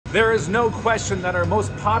There is no question that our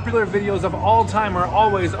most popular videos of all time are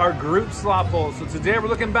always our group slot pulls. So today we're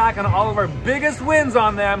looking back on all of our biggest wins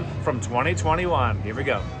on them from 2021. Here we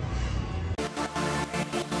go.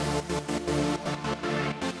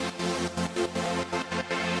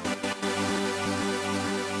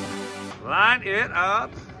 Line it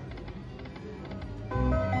up.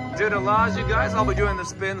 Due to laws, you guys, I'll be doing the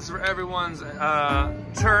spins for everyone's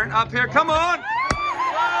turn up here. Come on!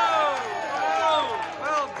 Whoa! Whoa!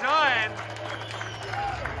 Well done!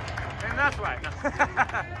 And that's why.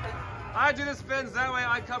 I do the spins, that way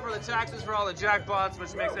I cover the taxes for all the jackpots,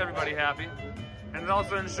 which makes everybody happy. And it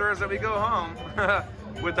also ensures that we go home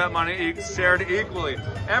with that money shared equally.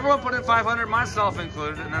 Everyone put in 500, myself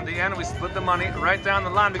included, and at the end we split the money right down the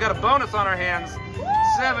line. We got a bonus on our hands,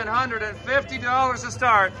 $750 to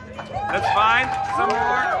start. Let's find some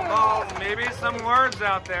more balls, maybe some words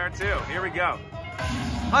out there too. Here we go.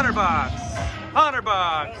 100 bucks, 100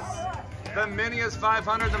 bucks. The mini is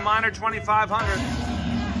 500, the minor 2,500.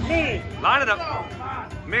 Line it up.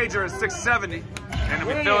 Major is 670. And if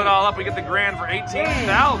we fill it all up, we get the grand for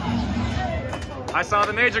 18,000. I saw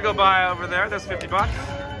the major go by over there. That's 50 bucks.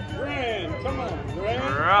 Grand, come on, grand.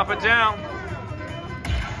 Drop it down.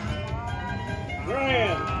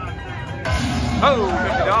 Grand. Oh,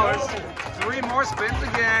 $50. 3 more spins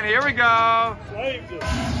again. Here we go. Saved it.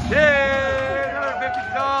 Yay, another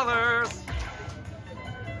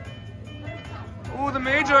 $50. Ooh, the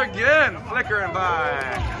major again. Flickering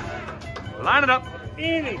by. Line it up.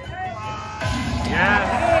 Any.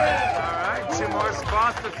 Yes. All right, 2 more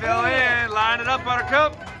spots to fill in. Line it up,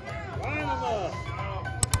 Buttercup. Line them up.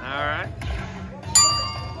 All right.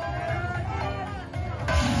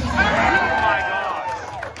 Oh my gosh.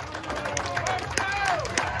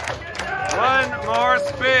 One more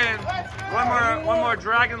spin. One more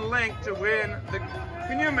Dragon Link to win the.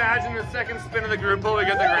 Can you imagine the second spin of the group pull? We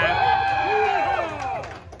get the grand.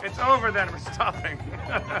 It's over then. We're stopping.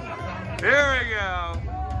 Here we go.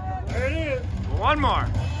 There it is. One more.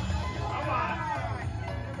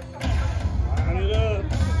 Line it up.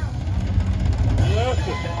 Left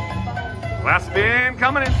it. Last spin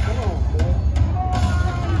coming in. Come on, boy.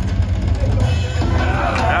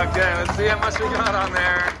 Okay, let's see how much we got on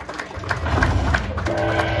there.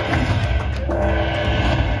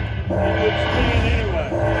 Good spin anyway.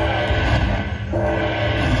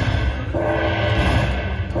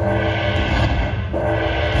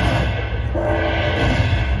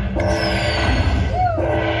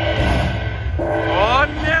 Oh,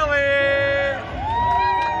 Nelly!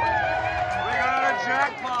 We got a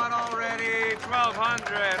jackpot already,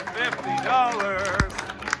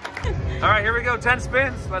 $1,250. All right, here we go, 10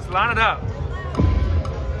 spins. Let's line it up.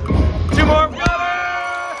 2 more, got it!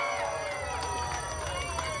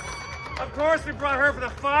 Of course, we brought her for the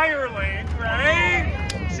fire link, right?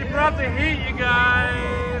 She brought the heat, you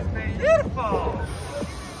guys. Beautiful.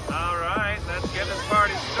 All right, let's get this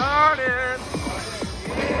party started.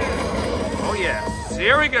 Oh yes,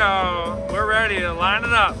 here we go. We're ready to line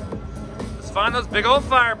it up. Let's find those big old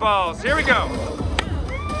fireballs. Here we go.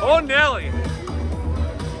 Oh, Nelly.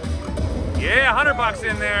 Yeah, 100 bucks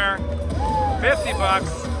in there. 50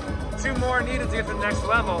 bucks. 2 more needed to get to the next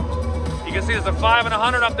level. You can see there's a 5 and a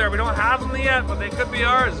 100 up there. We don't have them yet, but they could be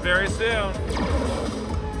ours very soon.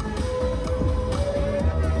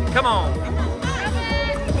 Come on.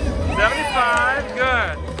 75,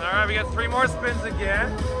 good. All right, we got 3 more spins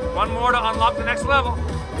again. 1 more to unlock the next level.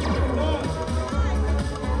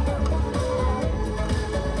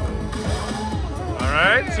 All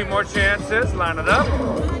right, 2 more chances. Line it up.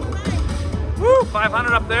 Woo,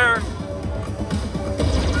 500 up there.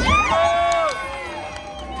 Whoa!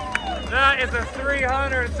 That is a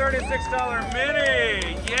 $336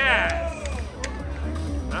 mini. Yes.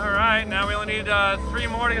 All right, now we only need 3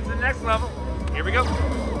 more to get to the next level. Here we go.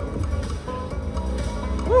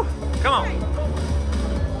 Woo, come on.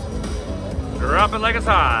 Drop it like it's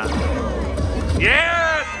hot.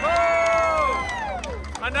 Yes! Oh!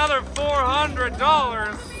 Another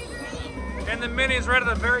 $400. And the mini's right at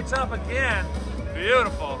the very top again.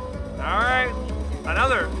 Beautiful. All right.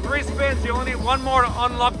 Another 3 spins. You only need 1 more to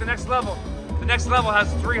unlock the next level. The next level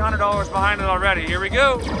has $300 behind it already. Here we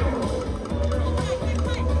go.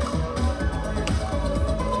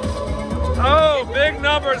 Oh, big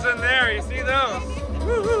numbers in there. You see those?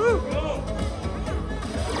 Woo-hoo-hoo.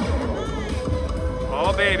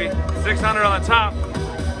 Oh, baby. 600 on the top.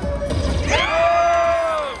 Oh!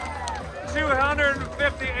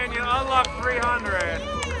 250 and you unlock 300.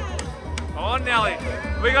 Oh, Nelly.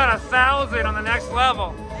 We got 1,000 on the next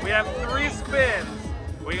level. We have 3 spins.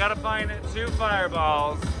 We got to find 2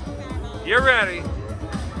 fireballs. You're ready.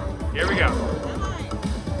 Here we go.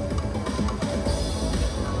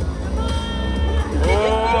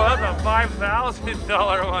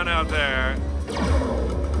 $5,000 one out there.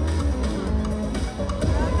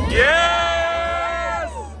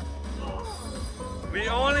 Yes! We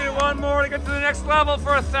only need one more to get to the next level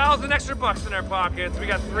for 1,000 extra bucks in our pockets. We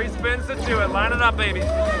got 3 spins to do it. Line it up, baby.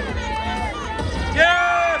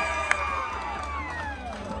 Yes!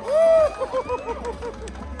 Woo!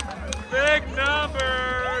 Big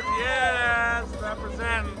numbers. Yes,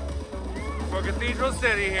 representing for Cathedral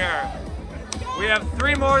City here. We have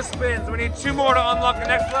 3 more spins. We need 2 more to unlock the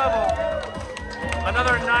next level.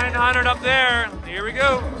 Another 900 up there. Here we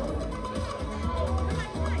go.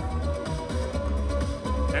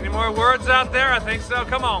 Any more words out there? I think so.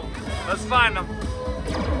 Come on. Let's find them.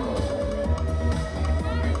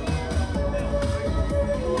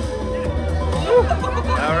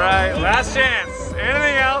 All right, last chance.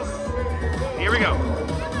 Anything else? Here we go.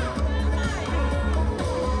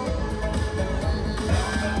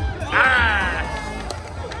 Ah!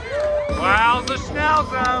 Wow, the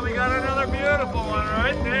Schnauzer. We got another beautiful one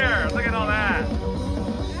right there. Look at all that.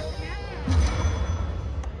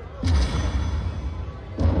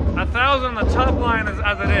 $1,000 on the top line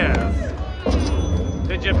as it is.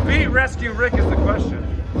 Did you beat Rescue Rick is the question.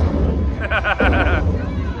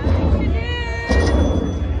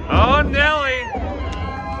 Oh, Nelly.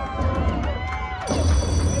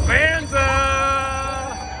 Vanza.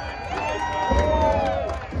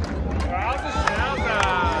 Wow, the Schnauzer.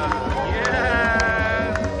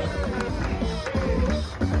 Yes.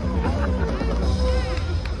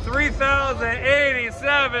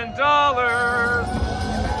 $3,087.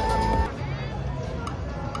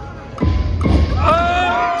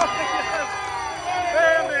 Oh! Yes.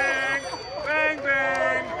 Bang, bang. Bang,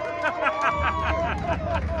 bang.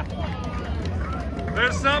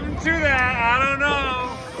 There's something to that. I don't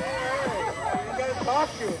know. You gotta talk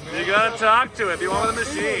to him, man. You gotta talk to it. Be one with the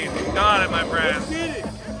machine. You got it, my friend.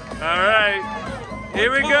 All right.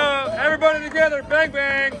 Here we go. Everybody together. Bang,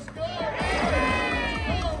 bang.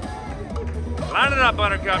 Line it up,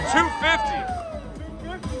 Buttercup.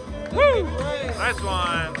 250. Woo! Nice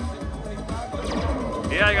one.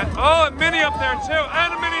 Yeah, I got, oh, a mini up there too,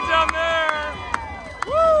 and a mini down there.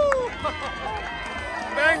 Woo!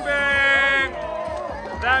 Bang, bang.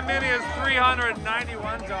 That mini is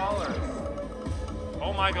 $391.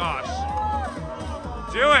 Oh my gosh.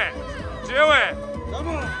 Do it. Do it. Come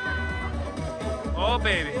on. Oh,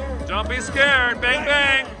 baby. Don't be scared. Bang,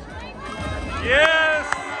 bang. Yes.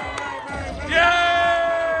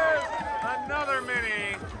 Yes. Another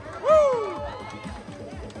mini. Woo!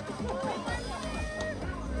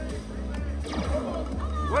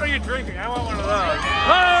 What are you drinking? I want one of those.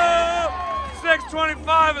 Oh!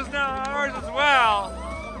 625 is now ours as well.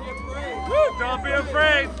 Woo! Don't be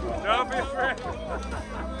afraid. Don't be afraid.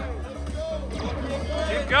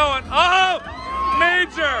 Keep going. Oh!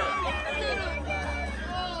 Major!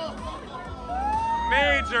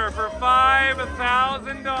 Major for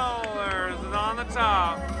 $5,000 is on the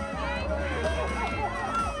top.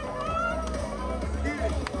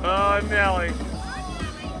 Oh, Nelly.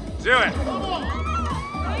 Do it.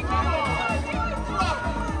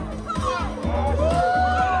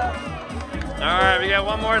 All right, we got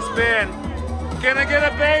one more spin. Can I get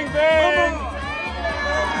a bang bang?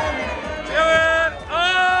 Do it!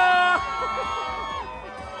 Oh!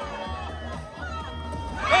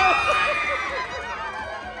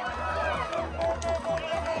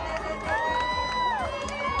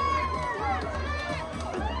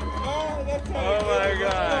 Oh my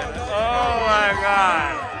God! Oh my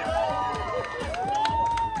God!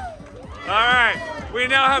 All right, we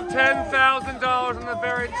now have $10,000 on the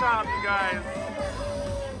very top, you guys.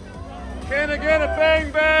 Can I get a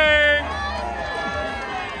bang bang?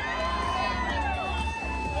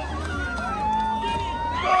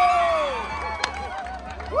 Go!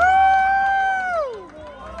 Woo!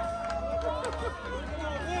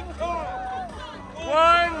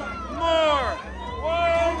 One more.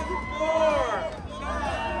 One more.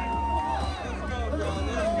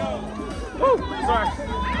 Woo! Sorry.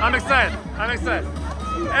 I'm excited. I'm excited.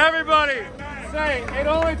 Everybody, say it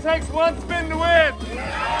only takes one spin to win.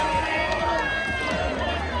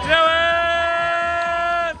 Do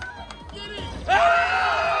it! Ah!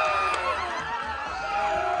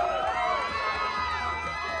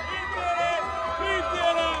 He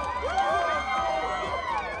did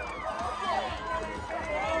it!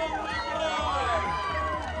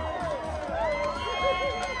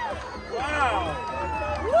 Wow!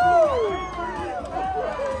 Woo!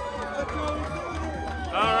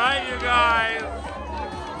 All right, you guys.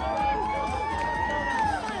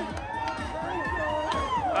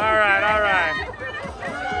 All right, all right.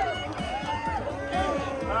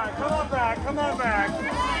 All right, come on back, come on back.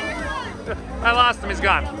 I lost him, he's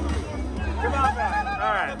gone. Come on back.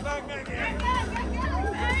 All right.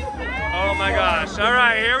 Oh my gosh. All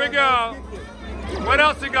right, here we go. What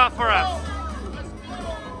else you got for us?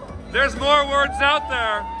 There's more words out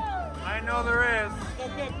there. I know there is.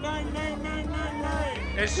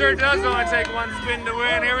 It sure does only take one spin to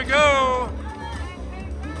win. Here we go.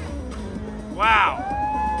 Wow.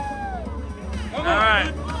 All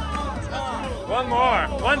right. One more.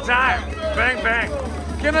 One time. Bang, bang.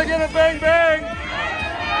 Can I get a bang, bang?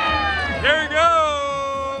 There we go.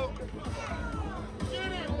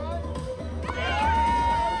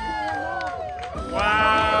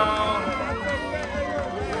 Wow.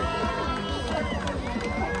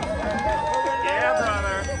 Yeah,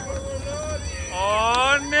 brother.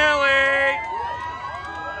 Oh, Nelly.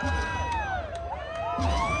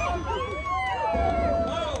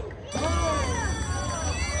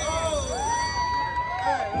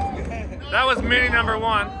 That was mini number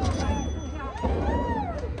one.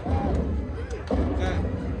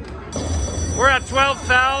 We're at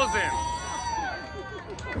 12,000.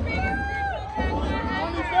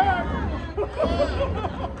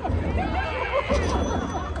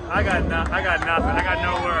 I got nothing. I got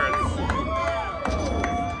no words.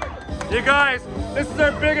 You guys, this is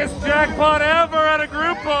our biggest jackpot ever at a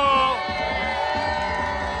group ball.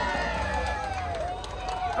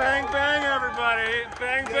 Bang, bang, everybody.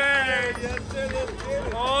 Bang, bang.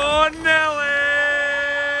 Oh, Nelly.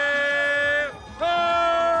 Oh.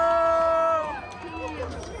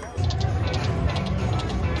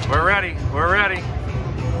 We're ready. We're ready.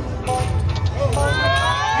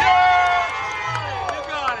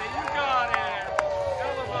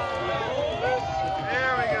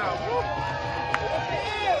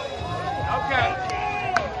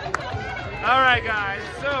 All right, guys,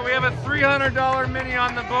 so we have a $300 mini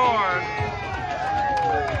on the board.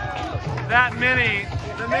 That mini,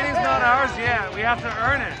 the mini's not ours yet. We have to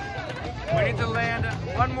earn it. We need to land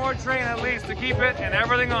one more train at least to keep it and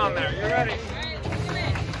everything on there. You ready?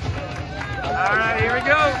 All right, here we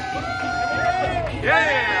go.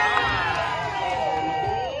 Yeah!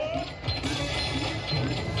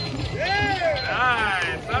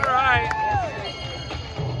 Nice, all right.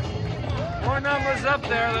 More numbers up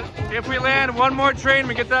there. If we land one more train,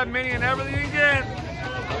 we get that mini and everything again.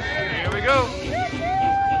 Here we go.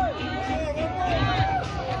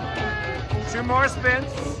 2 more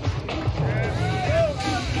spins.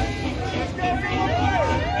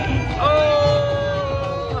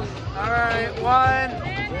 Oh! All right, 1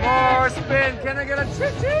 more spin. Can I get a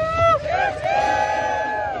choo-choo?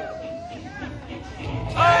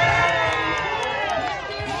 Oh!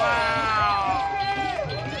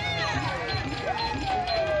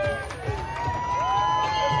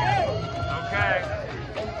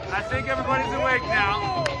 I think everybody's awake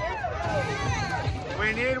now.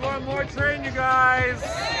 We need one more train, you guys.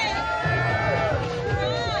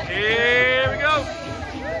 Here we go.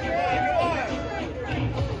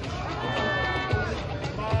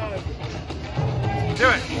 Do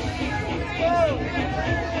it.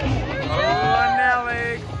 Oh,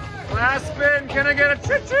 Nelly. Last spin. Can I get a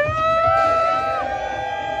choo-choo?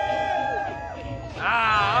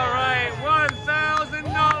 Ah, all right. $1,000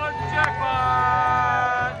 jackpot.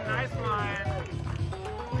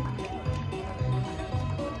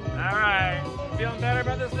 All right, feeling better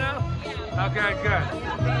about this now? Okay, good.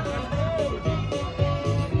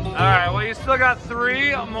 All right, well, you still got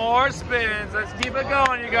 3 more spins. Let's keep it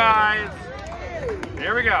going, you guys.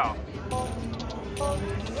 Here we go.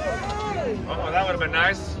 Oh, that would have been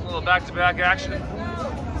nice. A little back-to-back action.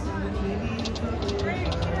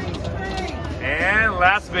 And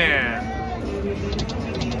last spin.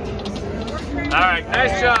 All right,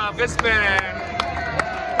 nice job. Good spinning.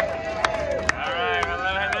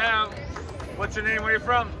 What's your name? Where are you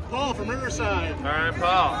from? Paul from Riverside. All right,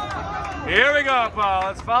 Paul. Here we go, Paul.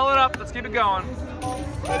 Let's follow it up. Let's keep it going.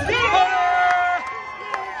 Let's get it!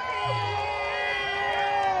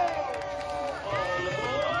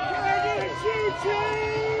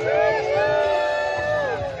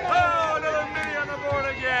 Oh, another mini on the board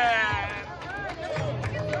again.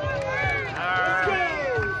 All right.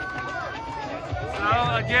 So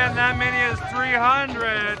again, that mini is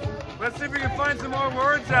 300. Let's see if we can find some more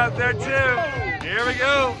words out there, too. Here we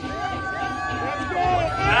go.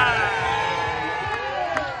 Nice.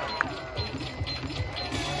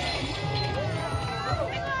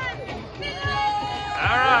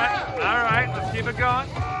 All right, let's keep it going.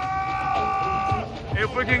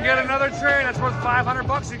 If we can get another train, that's worth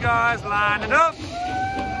 $500, you guys. Line it up.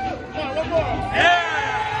 Yeah!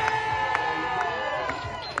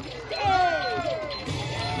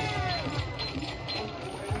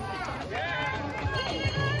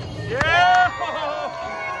 Yeah!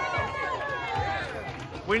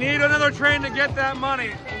 We need another train to get that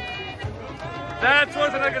money. That's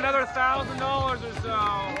worth like another $1,000 or so.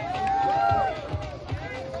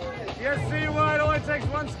 You see why it only takes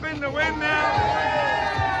one spin to win now?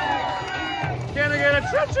 Can I get a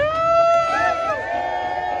choo-choo?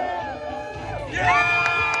 Yeah!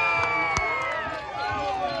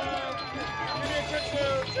 Give me a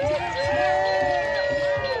choo-choo.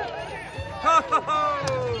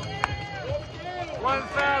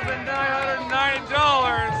 $1,990.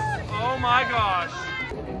 Oh my gosh.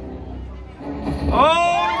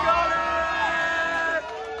 Oh, we got it!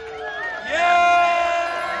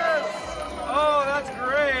 Yes! Oh, that's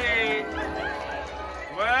great.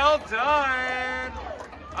 Well done.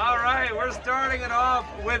 All right, we're starting it off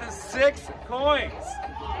with 6 coins.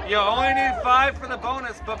 You only need 5 for the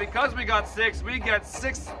bonus, but because we got 6, we get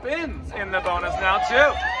 6 spins in the bonus now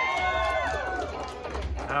too.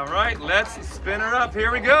 All right, let's spin her up.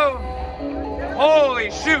 Here we go.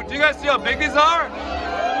 Holy shoot, do you guys see how big these are?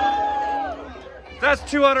 That's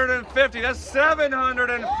 250, that's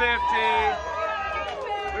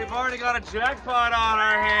 750. We've already got a jackpot on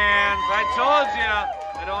our hands. I told you,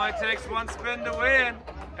 it only takes 1 spin to win.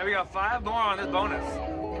 And we got 5 more on this bonus.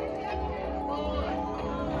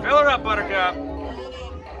 Fill her up, Buttercup.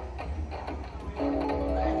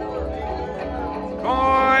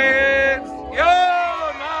 Coins. Yo,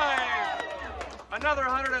 nice. Another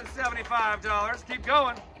 $175. Keep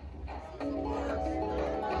going.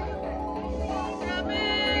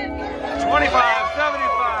 25,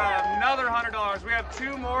 75, another $100. We have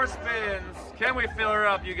 2 more spins. Can we fill her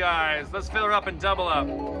up, you guys? Let's fill her up and double up.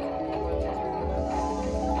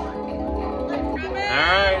 All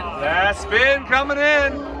right, last spin coming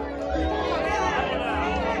in.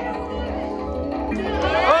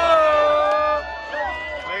 Oh!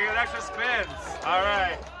 We get extra spins. All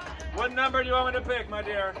right. What number do you want me to pick, my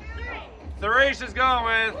dear? 3 she's going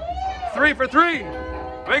with. 3 for 3.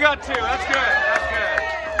 We got 2. That's good. That's good.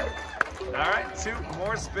 All right, 2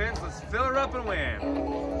 more spins. Let's fill her up and win.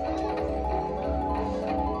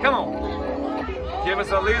 Come on. Give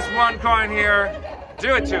us at least 1 coin here.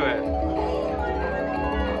 Do it to it.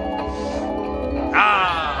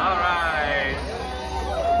 All right.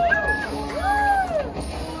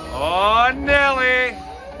 Oh, Nelly.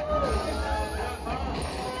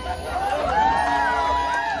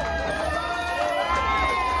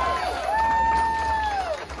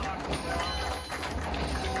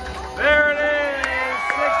 There it is,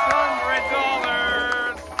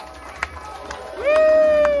 $600.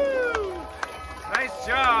 Woo! Nice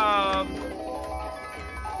job.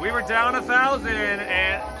 We were down 1,000,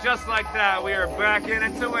 and just like that, we are back in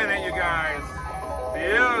it to win it, you guys.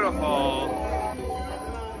 Beautiful.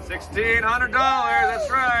 $1,600, that's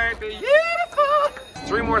right. Beautiful.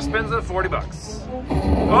 3 more spins of $40.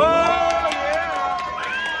 Oh!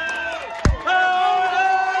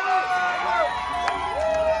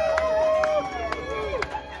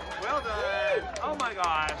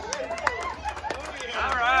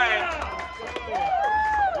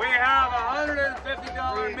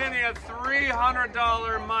 Mini, a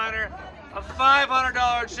 $300 minor, a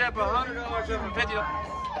 $500 chip, a $100 chip, and $50.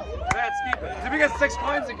 Let's keep it. Did we get 6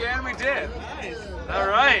 coins again? We did. Nice. All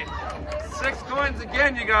right. 6 coins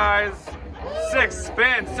again, you guys. 6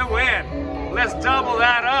 spins to win. Let's double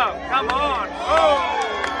that up. Come on. Oh!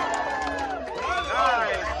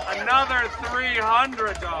 Nice. Another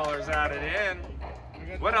 $300 added in.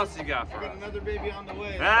 What else you got for us? Got another baby on the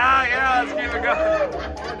way. Ah, yeah, let's keep it going.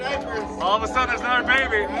 More diapers. All of a sudden, there's another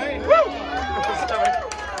baby. Right. Woo!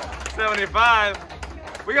 75.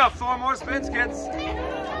 We got 4 more spins, kids.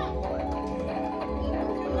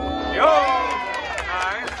 Yo!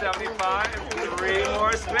 Nice, 75. 3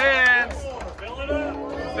 more spins. Fill it up.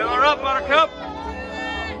 Fill her up, Buttercup.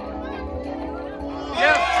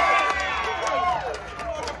 Yes.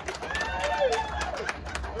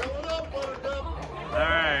 All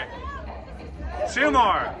right. 2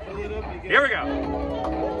 more. Here we go.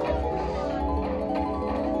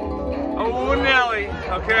 Oh, Nelly.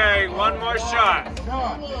 Okay, 1 more shot.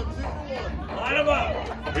 Line them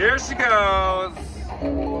up. Here she goes.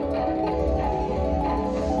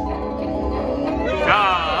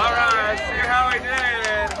 Ah, all right. See how we did.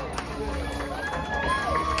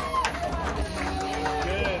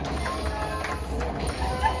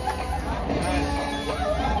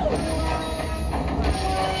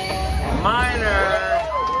 Minor,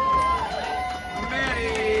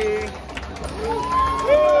 mini,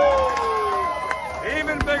 woo!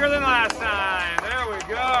 Even bigger than last time. There we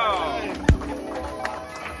go.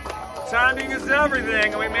 Timing is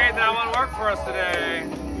everything, and we made that one work for us today.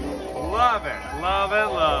 Love it, love it,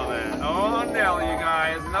 love it. Oh, Nelly, you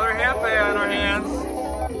guys, another half day on our hands.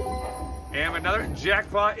 And another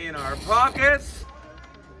jackpot in our pockets.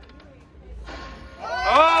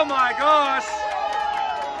 Oh my gosh!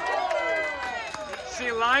 She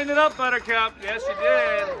lined it up, Buttercup. Yes, she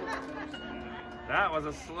did. That was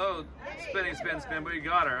a slow spin, but you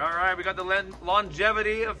got her. All right, we got the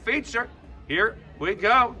longevity feature. Here we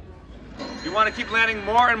go. You want to keep landing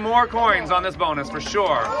more and more coins on this bonus for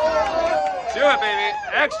sure. Do it, baby.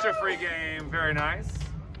 Extra free game. Very nice.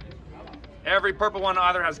 Every purple one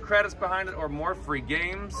either has credits behind it or more free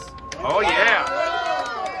games. Oh, yeah.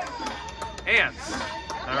 Ants.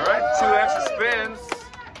 All right, 2 extra spins.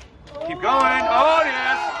 Keep going. Oh,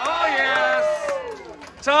 yes. Oh, yes.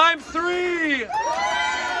 Times 3.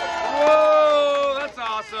 Whoa, that's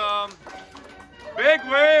awesome. Big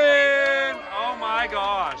win. Oh, my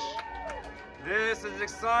gosh. This is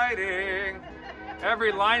exciting.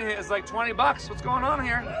 Every line hit is like 20 bucks. What's going on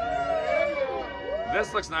here?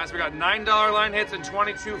 This looks nice. We got $9 line hits and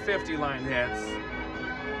 $22.50 line hits.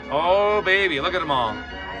 Oh, baby. Look at them all.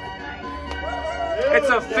 It's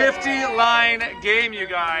a 50-line game, you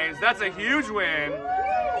guys. That's a huge win.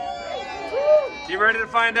 You ready to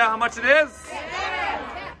find out how much it is?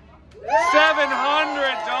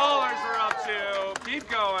 $700 we're up to. Keep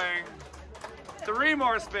going. 3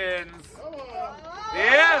 more spins.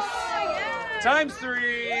 Yes. Times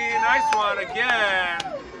 3. Nice one again.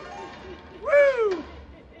 Woo!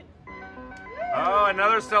 Oh,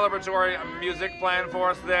 another celebratory music playing for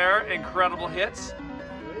us there. Incredible hits.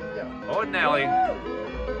 Oh, Nelly.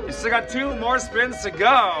 You still got 2 more spins to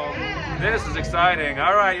go. This is exciting.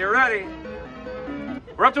 All right, you ready?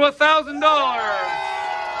 We're up to $1,000.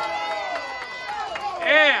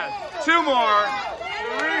 And 2 more.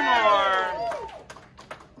 3 more.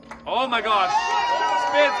 Oh my gosh.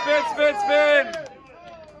 Spin, spin, spin, spin.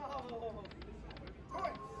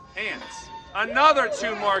 And another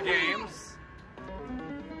 2 more games.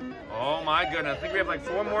 Oh my goodness. I think we have like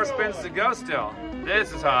 4 more spins to go still.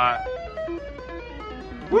 This is hot.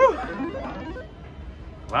 Woo!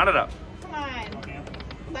 Line it up.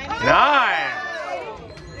 9.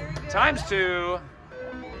 Times 2.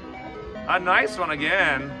 A nice one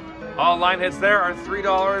again. All line hits there are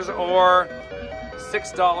 $3 or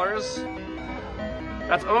 $6.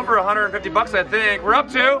 That's over 150 bucks, I think. We're up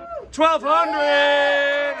to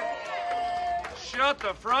 1,200. Shut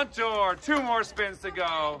the front door. 2 more spins to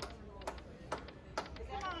go.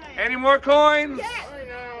 Any more coins?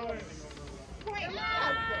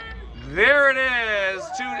 There it is.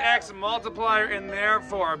 2x multiplier in there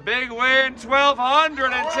for a big win.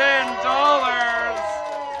 $1,210.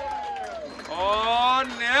 Oh,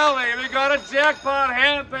 Nelly, we got a jackpot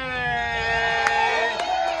happening.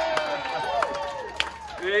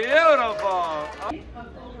 Beautiful.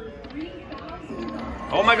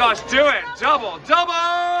 Oh my gosh, do it. Double, double.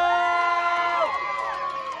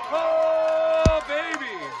 Oh, baby.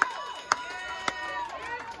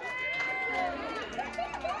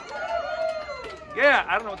 Yeah,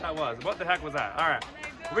 I don't know what that was. What the heck was that? All right.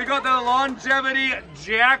 We got the longevity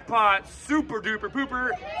jackpot super duper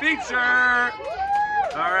pooper feature.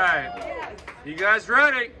 All right. You guys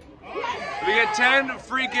ready? We get 10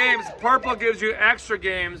 free games. Purple gives you extra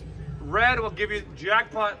games. Red will give you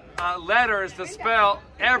jackpot letters to spell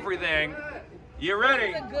everything. You ready?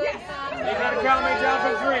 You gotta count me down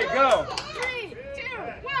from 3. Go. 3, 2,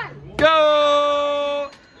 1.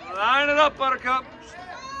 Go. Line it up, Buttercup.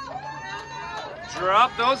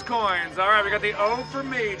 Drop those coins. All right, we got the O for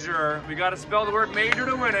major. We got to spell the word major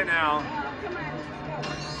to win it now.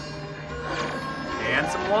 And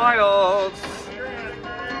some wilds.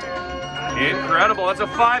 Incredible. That's a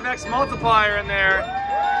 5x multiplier in there.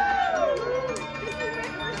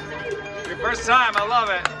 Your first time. I love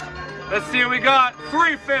it. Let's see what we got.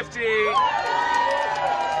 350.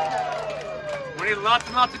 We need lots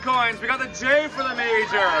and lots of coins. We got the J for the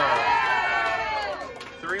major.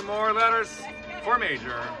 3 more letters for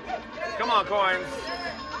major. Come on, coins.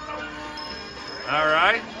 All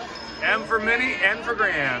right. M for mini, N for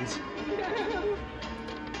grand.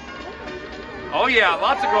 Oh yeah,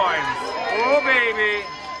 lots of coins. Oh baby.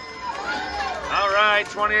 All right,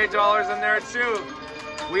 $28 in there too.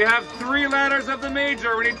 We have 3 letters of the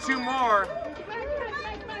major. We need 2 more.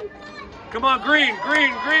 Come on, green,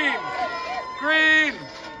 green, green, green.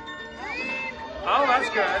 Oh, that's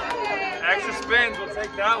good. Extra spins, we'll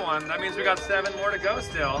take that one. That means we got 7 more to go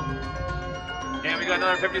still. And we got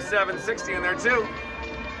another 57.60 in there too.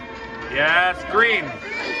 Yes, green.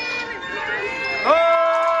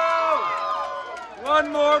 Oh! 1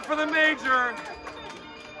 more for the major.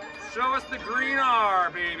 Show us the green R,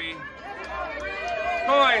 baby.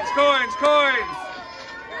 Coins, coins, coins.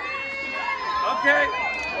 Okay,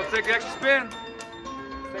 we'll take the extra spin.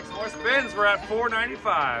 6 more. more spins. We're at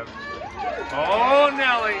 $4.95. Oh,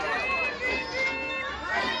 Nelly.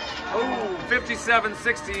 Oh,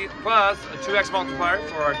 57.60 plus a 2x multiplier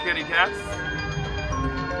for our kitty cats.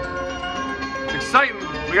 It's exciting.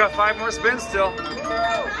 We got 5 more spins still.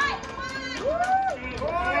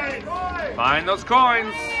 Find those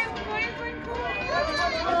coins.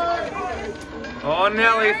 Oh,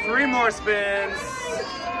 Nelly, 3 more spins.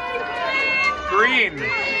 Green.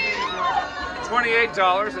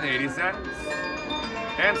 $28.80.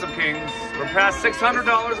 And some kings. We're past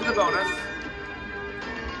 $600 in the bonus.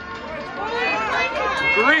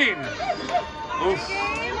 Green. Oof.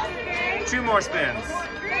 2 more spins.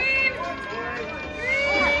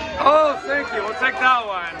 Oh, thank you. We'll take that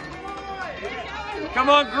one. Come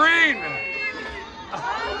on, green.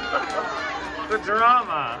 The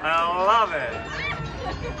drama. I love it.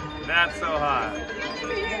 That's so hot.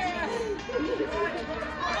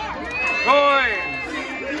 Coins.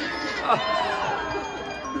 Oh.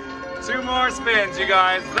 2 more spins, you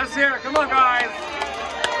guys. Let's hear it. Come on, guys.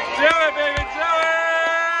 Do it, baby. Do it.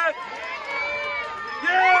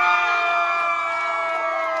 Yes!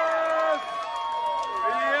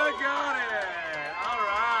 You got it. All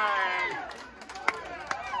right.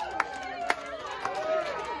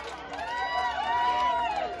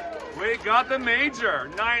 We got the major.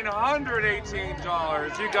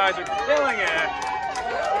 $918. You guys are killing it.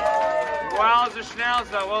 Wowza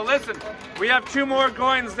schnauza. Well, listen, we have 2 more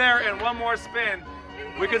coins there and 1 more spin.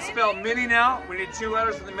 We can spell mini now. We need 2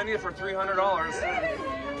 letters in the mini for $300.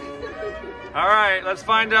 All right, let's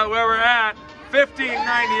find out where we're at.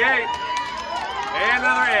 $15.98. And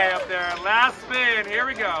another A up there. Last spin. Here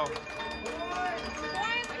we go.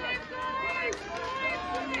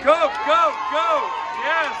 Go, go, go.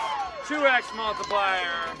 Yes. 2x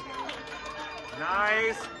multiplier.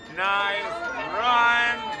 Nice, nice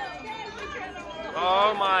run.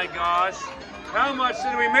 Oh my gosh. How much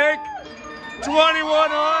did we make?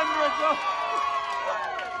 $2,100.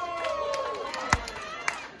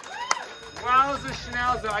 Wowza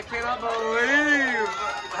schnauza. I cannot believe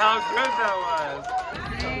how good that was.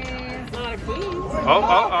 Not a key. Oh,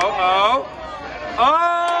 oh, oh, oh.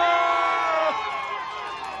 Oh!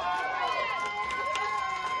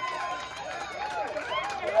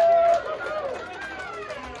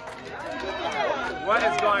 What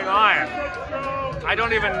is going on? I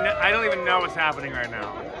don't even know what's happening right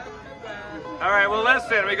now. All right, well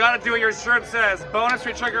listen, we gotta do what your shirt says. Bonus,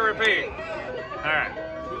 retrigger, repeat. All right.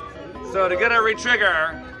 So to get a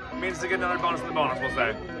retrigger means to get another bonus in the bonus, we'll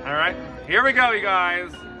say. All right, here we go, you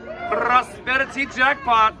guys. Prosperity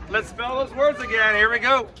jackpot. Let's spell those words again. Here we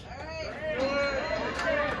go.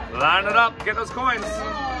 Line it up, get those coins.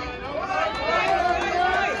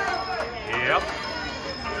 Yep.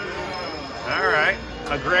 All right,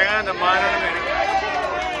 a grand, a minor, and a mini.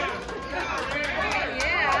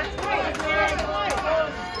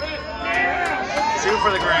 Two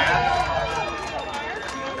for the grand.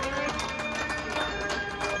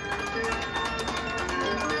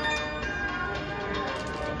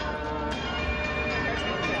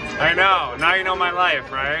 I know, now you know my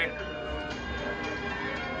life, right?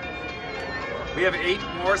 We have 8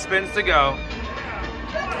 more spins to go.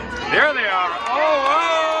 There they are. Oh,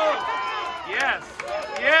 oh! Yes,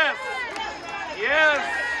 yes, yes.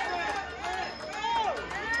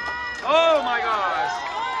 Oh my gosh.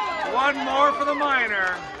 1 more for the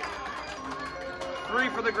minor. 3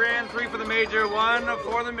 for the grand, 3 for the major, 1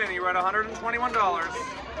 for the mini. We're at $121.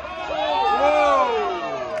 Whoa!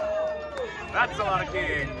 That's a lot of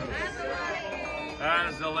kings. That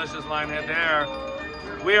is a delicious line hit there.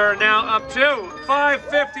 We are now up to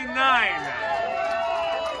 $559.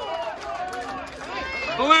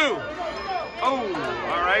 Blue. Oh,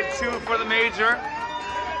 all right, 2 for the major.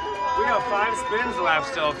 We have 5 spins left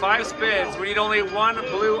still. 5 spins. We need only 1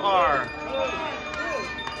 blue R.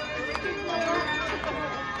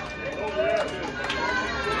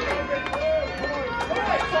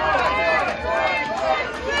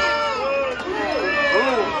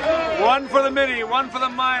 Ooh, 1 for the mini, 1 for the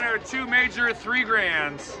minor, 2 major, 3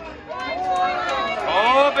 grands.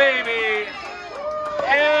 Oh, baby.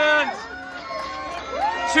 And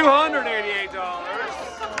 $288.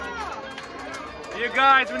 You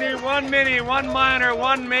guys, we need 1 mini, 1 minor,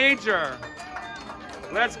 1 major.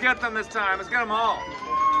 Let's get them this time. Let's get them all.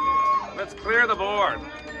 Let's clear the board.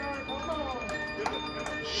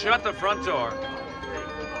 Shut the front door.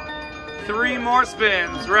 3 more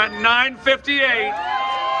spins. We're at $958.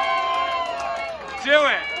 Do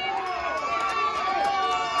it.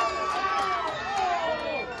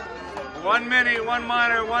 1 mini, 1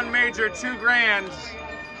 minor, 1 major, 2 grands.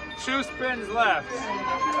 2 spins left.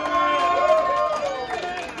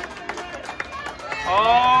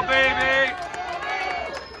 Oh, baby.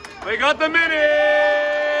 We got the mini.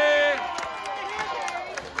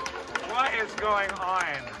 What is going on?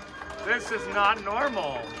 This is not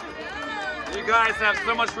normal. You guys have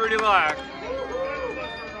so much fruity luck.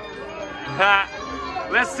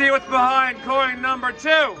 Let's see what's behind coin number 2.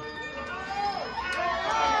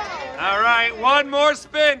 All right, one more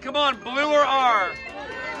spin. Come on, blue or R?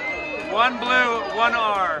 One blue, one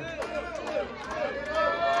R.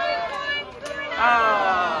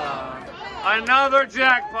 Another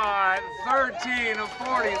jackpot, 13 of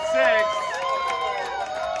 46.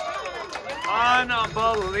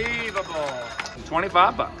 Unbelievable.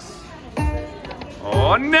 25 bucks.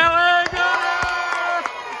 Oh, Nelly got it!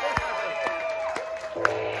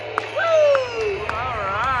 Woo! All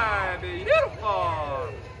right, beautiful.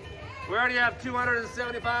 We already have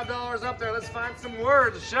 $275 up there. Let's find some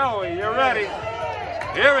words, shall we? You ready?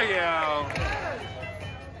 Here we go.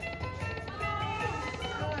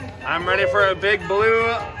 I'm ready for a big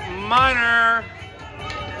blue minor.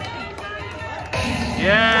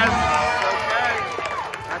 Yes, okay.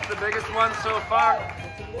 That's the biggest one so far.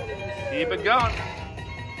 Keep it going.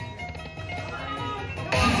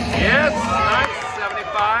 Yes, nice.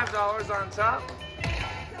 $75 on top.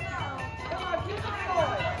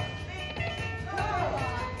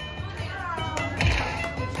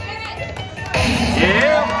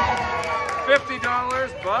 Yeah,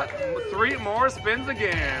 $50, but 3 more spins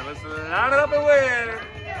again. Let's line it up and win.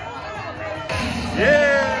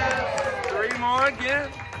 Yeah, 3 more again.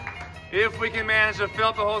 If we can manage to fill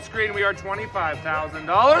up the whole screen, we are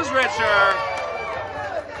 $25,000 richer.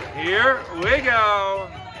 Here we go.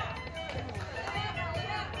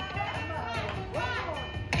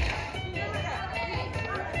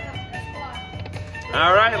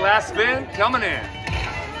 All right, last spin coming in.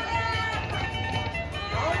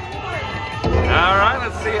 All right,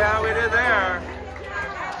 let's see how we did there.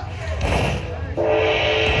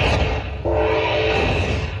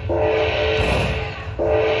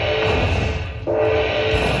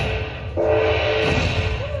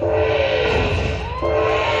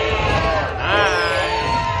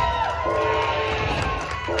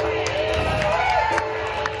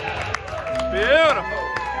 Beautiful.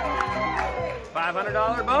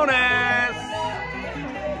 $500 bonus.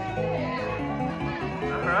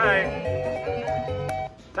 All right.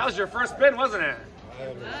 That was your first spin, wasn't it?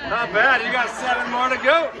 Not bad. You got 7 more to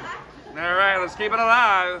go. All right, let's keep it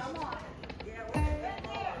alive.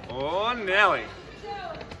 Oh, Nelly.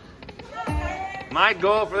 My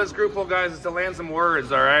goal for this group pool, guys, is to land some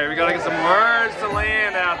words, all right? We got to get some words to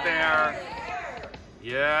land out there.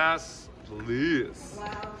 Yes, please.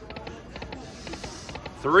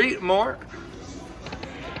 3 more.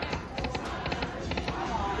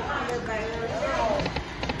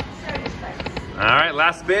 All right,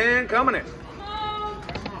 last spin coming in.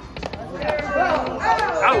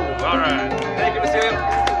 Oh, all right. Thank you, Alicia.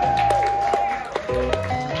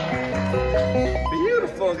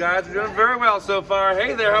 Beautiful, guys. We're doing very well so far.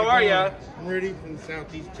 Hey there, how are you? I'm Rudy from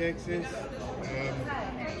Southeast Texas.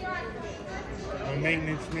 I'm a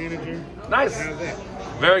maintenance manager. Nice. How's that?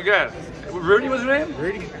 Very good. Rudy was your name?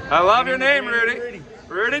 Rudy. I love your name, Rudy.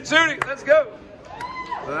 Rudy Tootie. Let's go.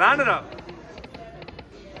 Line it up.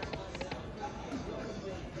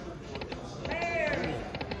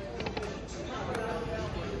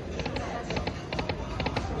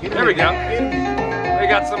 There we go. We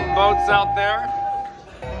got some boats out there.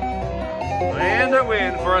 And a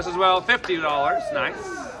win for us as well. $50. Nice.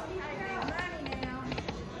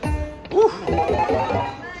 Woo.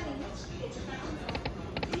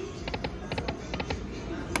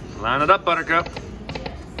 Line it up, Buttercup.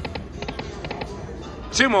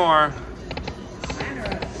 2 more.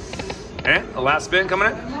 And the last spin coming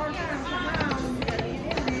in.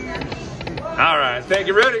 All right. Thank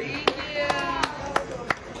you, Rudy.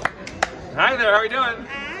 Hi there, how are you doing?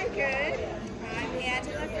 Hi, good. I'm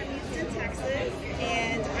Angela from Houston, Texas,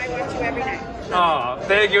 and I watch you every night. Oh,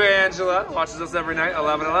 thank you, Angela. Watches us every night,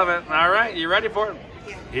 11/11. All right, you ready for it?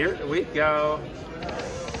 Yeah. Here we go.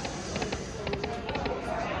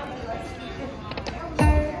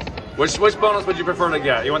 Which bonus would you prefer to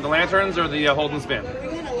get? You want the lanterns or the hold and spin? We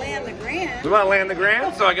want to land the grand. We want to land the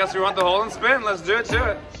grand, so I guess we want the hold and spin. Let's do it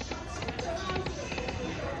to it.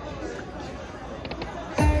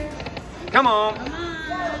 Come on.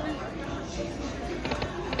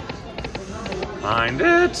 Find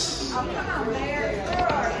it.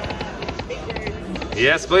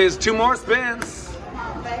 Yes, please. 2 more spins.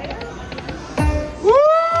 Woo!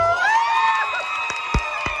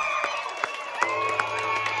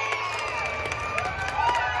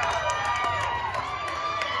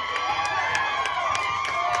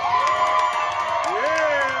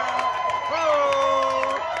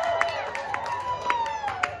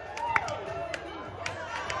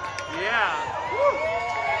 Yeah. Woo.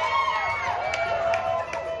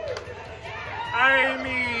 I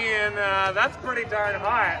mean, that's pretty darn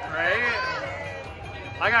hot, right?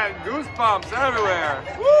 I got goosebumps everywhere.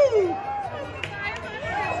 Woo!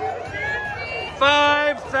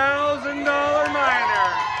 $5,000 minor.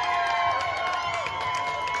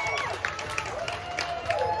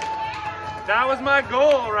 That was my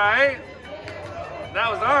goal, right? That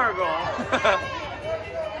was our goal.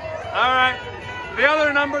 All right. The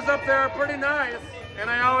other numbers up there are pretty nice. And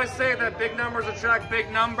I always say that big numbers attract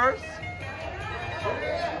big numbers.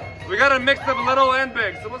 We got to mix up little and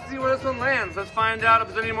big. So let's see where this one lands. Let's find out if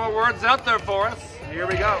there's any more words out there for us. Here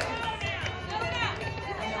we go.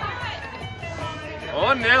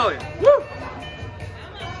 Oh, Nelly. Woo!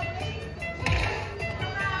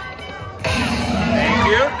 Thank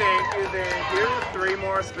you, thank you, thank you. 3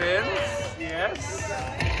 more spins. Yes.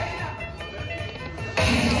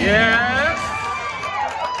 Yes.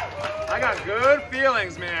 I got good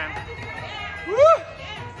feelings, man. Woo!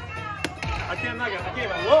 I can't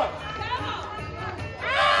even look.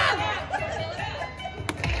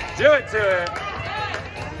 Do it to it.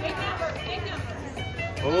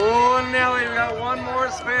 Oh, Nelly, we got one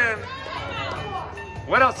more spin.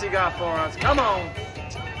 What else you got for us? Come on.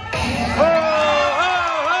 Oh,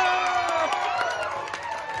 oh, oh.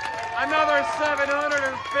 Another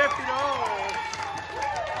 $750.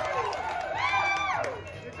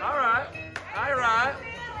 All right, all right.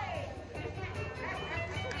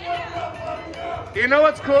 You know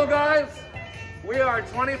what's cool, guys? We are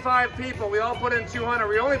 25 people. We all put in 200.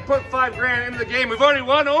 We only put 5 grand into the game. We've already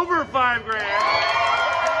won over 5 grand.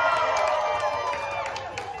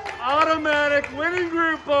 Automatic winning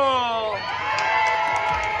group ball.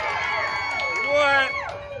 What?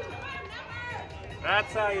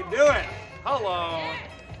 That's how you do it. Hello.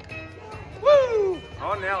 Woo!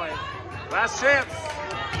 Oh, Nelly. Last chance.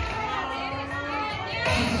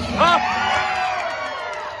 Oh!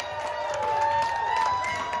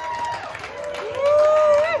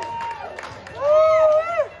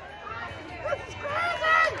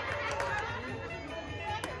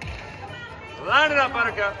 Line it up,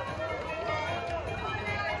 Buttercup.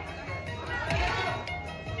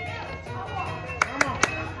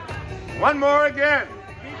 One more again.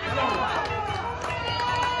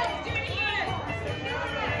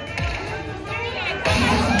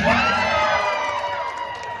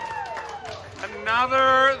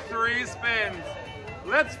 Another 3 spins.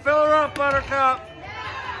 Let's fill her up, Buttercup.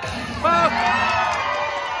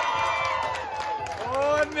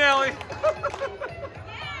 Oh, Nelly.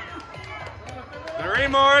 3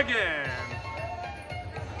 more again.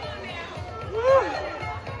 Woo.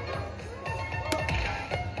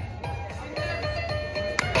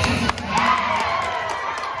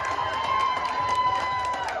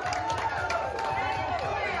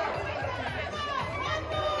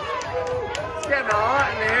 It's getting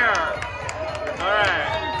hot in here. All right.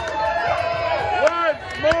 One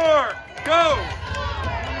more. Go.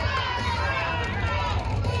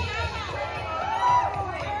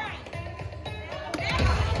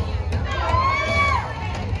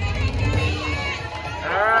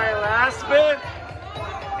 Spin.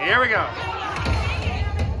 Here we go.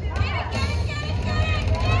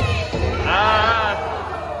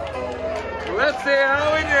 Let's see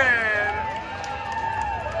how we did.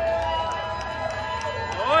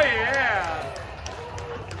 Oh yeah.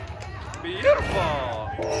 Beautiful.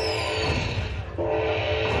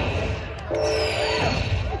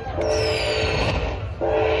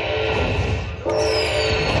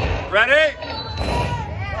 Ready?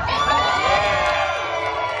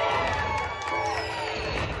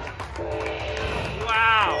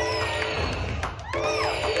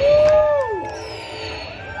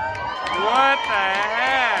 What the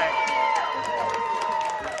heck?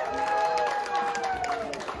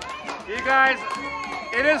 You guys,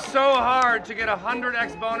 it is so hard to get a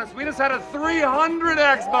 100x bonus. We just had a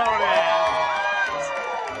 300x bonus.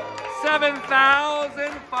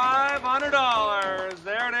 $7,500.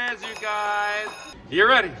 There it is, you guys. You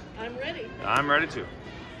ready? I'm ready. I'm ready too.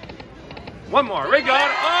 One more. We got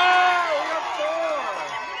it. Oh, we got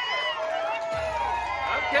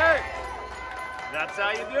 4. Okay. That's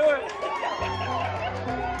how you do it.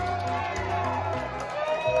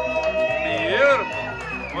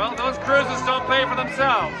 Beautiful. Well, those cruises don't pay for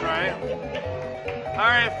themselves, right? All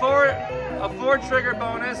right, a 4 trigger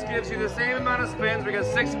bonus gives you the same amount of spins. We get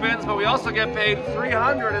 6 spins, but we also get paid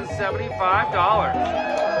 $375. All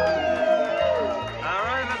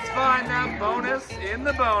right, let's find that bonus in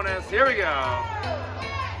the bonus. Here we go.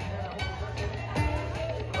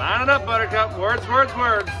 Line it up, Buttercup. Words, words,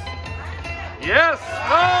 words. Yes!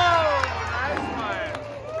 Oh! Nice one.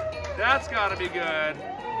 That's gotta be good.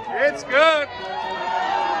 It's good.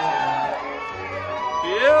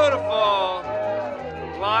 Beautiful.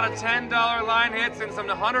 A lot of $10 line hits and some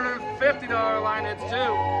 $150 line hits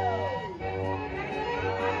too.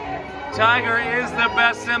 Tiger is the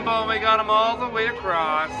best symbol, and we got them all the way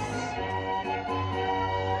across.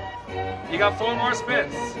 You got 4 more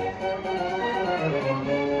spins.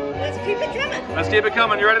 Let's keep it coming. Let's keep it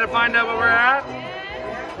coming. You ready to find out where we're at?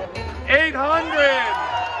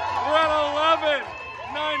 800. We're at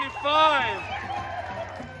 1195.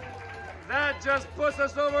 That just puts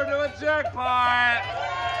us over to a jackpot.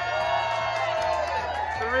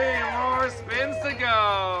 3 more spins to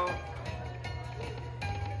go.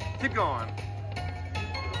 Keep going.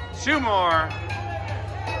 2 more.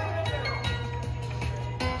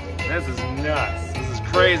 This is nuts. This is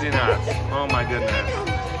crazy nuts. Oh my goodness.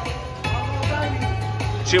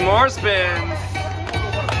 2 more spins.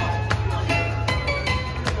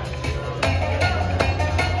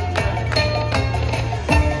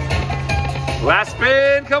 Last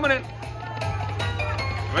spin coming in.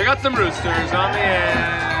 We got some roosters on the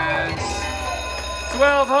end.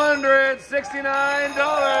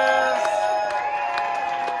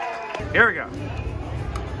 $1,269. Here we go.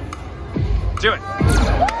 Do it.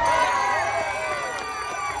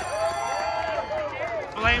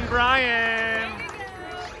 Blame Brian.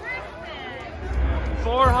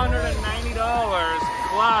 $490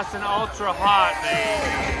 plus an ultra hot,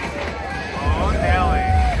 baby. Oh, Nelly.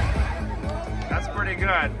 That's pretty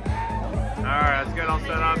good. All right, let's get all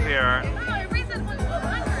set up here.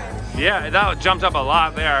 Yeah, that jumped up a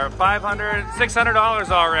lot there. $500, $600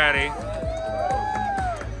 already.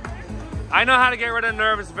 I know how to get rid of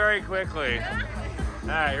nerves very quickly. All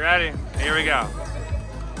right, you ready? Here we go.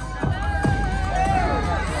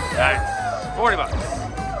 Nice. 40 bucks.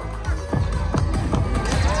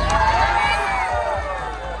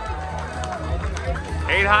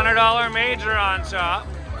 $800 major on top.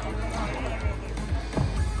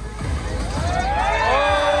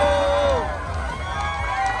 Oh!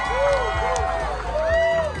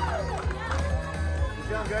 You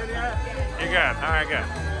feeling good yet? You're good. All right, good.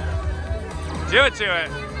 Do it to it.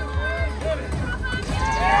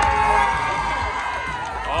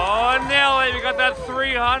 Oh, Nelly, we got that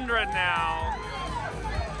 300 now.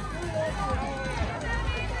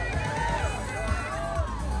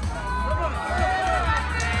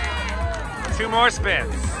 Two more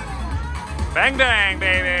spins. Bang, bang,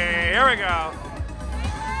 baby. Here we go.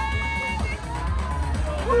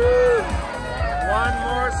 Woo. One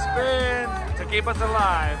more spin to keep us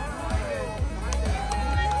alive.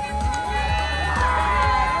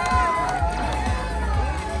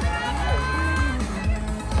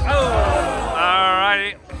 Oh,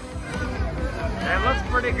 alrighty. It looks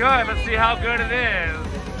pretty good. Let's see how good it is.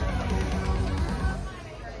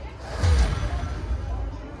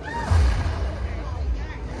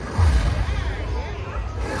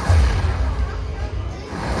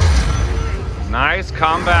 Nice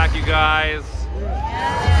comeback, you guys.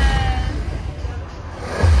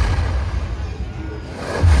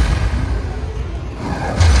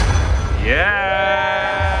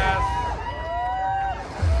 Yes.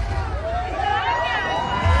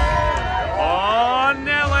 Oh,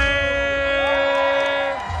 Nelly.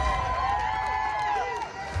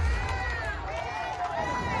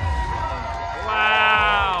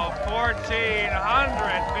 Wow,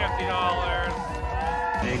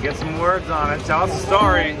 $1,450. You get some words on it. Tell us a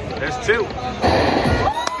story. There's 2.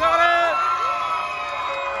 Got it!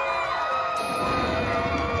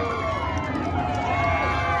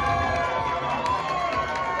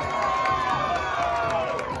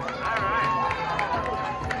 Alright.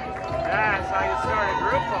 That's how you start a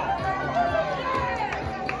group home.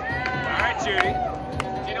 Alright, Judy.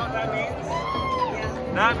 Do you know what that means?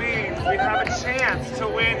 Yeah. That means we have a chance to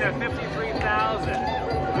win the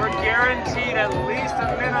 $53,000. We're guaranteed at least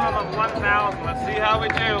a minimum of 1,000. Let's see how we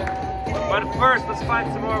do. But first, let's find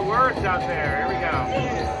some more words out there. Here we go.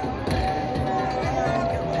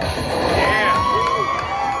 Yeah.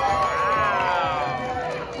 Wow.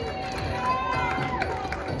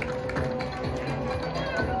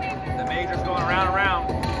 The major's going around and around.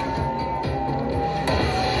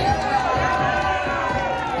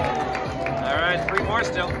 All right, 3 more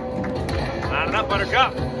still. Not enough,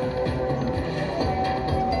 Buttercup.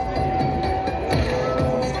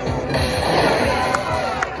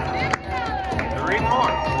 3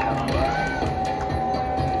 more.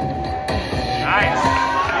 Nice.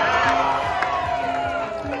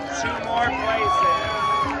 Yeah. 2 more places.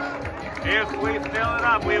 If we fill it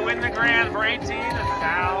up, we win the grand for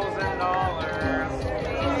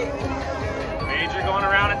 $18,000. Major going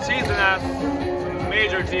around and teasing us.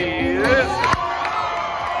 major tease.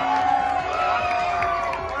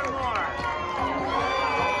 One more.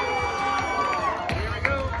 Here we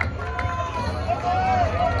go.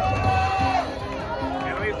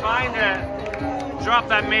 Can we find it? Drop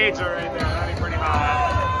that major right there. That'd be pretty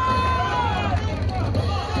hot.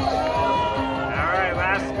 All right,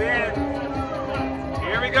 last spin.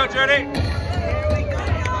 Here we go, Jordy.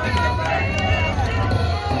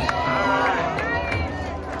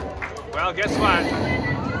 Well, guess what?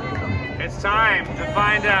 It's time to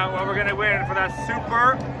find out what we're going to win for that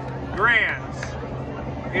super grand.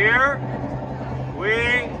 Here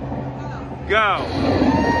we go.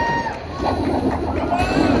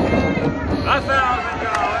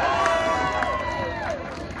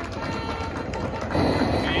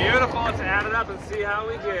 $1,000. Beautiful. Let's add it up and see how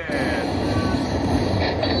we did.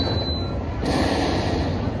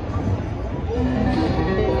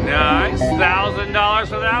 Nice, $1,000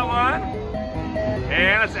 for that one.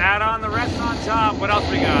 And let's add on the rest on top. What else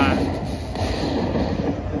we got?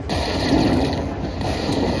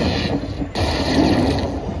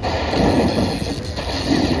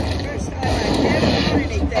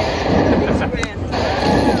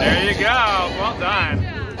 There you go. Well done.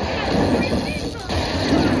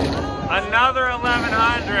 Another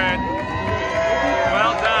 1,100.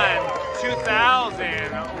 Well done. $2,100. There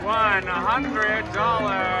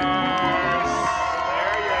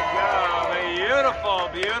you go. Beautiful,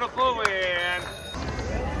 beautiful win.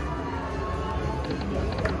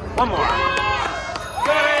 One more.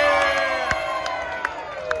 Got it!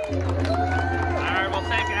 All right, well,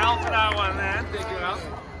 thank Al for that one, then. Thank you, Al.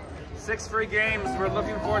 6 free games. We're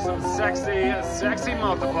looking for some sexy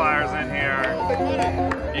multipliers in here.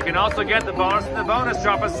 You can also get the bonus. The bonus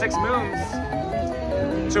drop us 6 moons.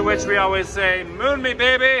 To which we always say, moon me,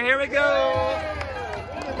 baby. Here we go.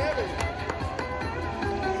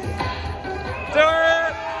 Do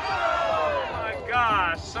it! Oh my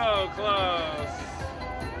gosh, so close.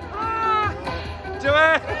 Do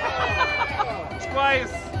it!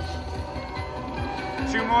 Twice.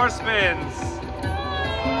 2 more spins.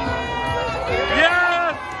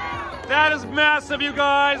 Yes! That is massive, you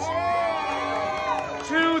guys.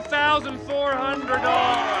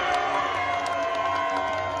 $2,400.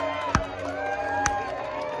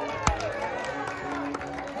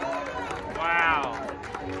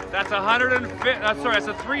 That's that's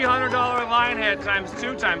a $300 line hit times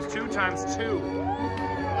 2 times 2 times 2.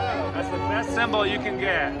 That's the best symbol you can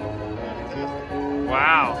get.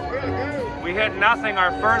 Wow. We hit nothing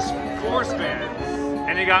our first 4 spins.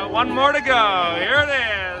 And you got 1 more to go. Here it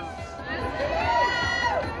is.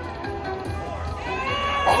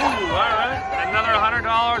 Ooh, all right. Another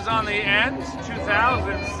 $100 on the end.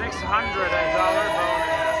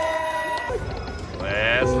 $2,600 bonus.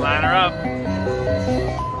 Let's line her up.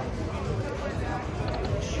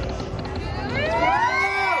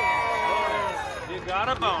 Got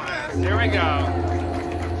a bonus. Here we go.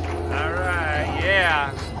 All right,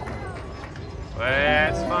 yeah.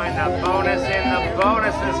 Let's find the bonus in the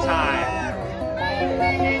bonus this time.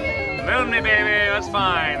 Moon me, baby. Let's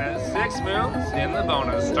find 6 moons in the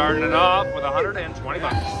bonus. Starting it off with 120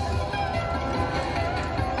 bucks.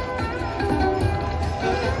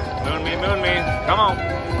 Moon me, moon me. Come on.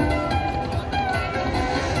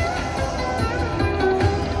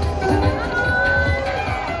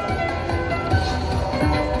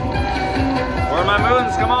 Where are my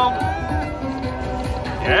moons? Come on.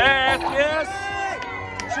 Yes, yes.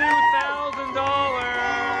 $2,000.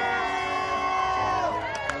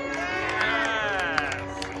 Yes.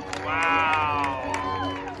 Wow.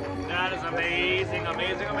 That is amazing,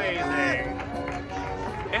 amazing, amazing.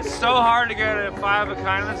 It's so hard to get a 5 of a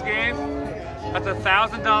kind in this game. That's a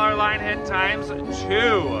 $1,000 line hit times 2.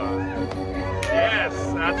 Yes,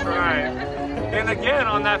 that's right. And again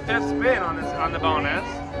on that 5th spin on the bonus.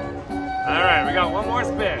 All right, we got 1 more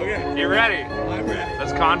spin. Okay. You ready? I'm ready.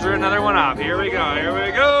 Let's conjure another one up. Here we go. Here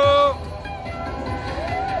we go.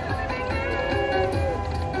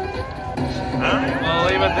 All right, we'll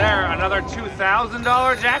leave it there. Another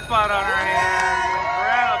 $2,000 jackpot on our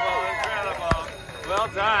hands. Incredible, incredible. Well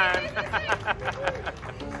done.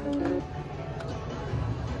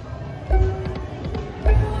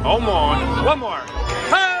 Oh, more. 1 more.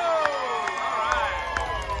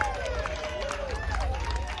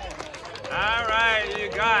 All right, you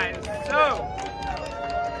guys. So,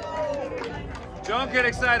 don't get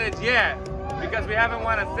excited yet because we haven't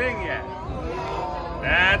won a thing yet.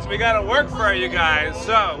 We gotta work for it, you guys.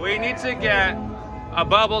 So, we need to get a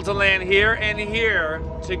bubble to land here and here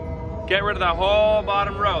to get rid of the whole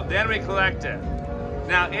bottom row. Then we collect it.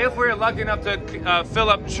 Now, if we're lucky enough to fill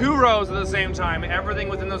up 2 rows at the same time, everything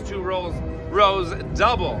within those 2 rows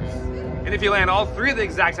doubles. And if you land all 3 at the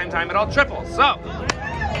exact same time, it all triples. So,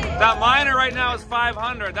 that miner right now is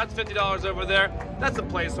 $500. That's $50 over there. That's a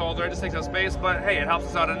placeholder. It just takes up space, but hey, it helps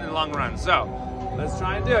us out in the long run. So, let's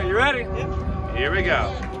try and do it. You ready? Yep. Here we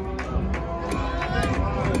go.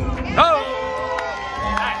 Oh!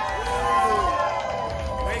 Nice.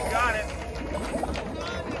 We got it.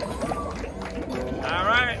 All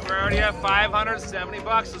right, we already have 570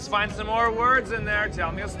 bucks. Let's find some more words in there.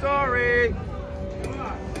 Tell me a story.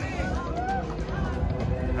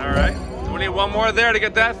 All right, we need one more there to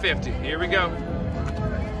get that 50. Here we go.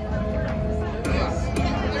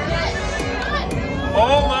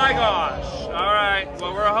 Oh my gosh. All right,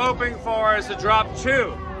 what we're hoping for is to drop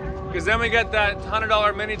 2. Because then we get that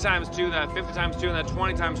 $100 mini times 2, that 50 times 2, and that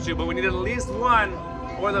 20 times 2. But we need at least 1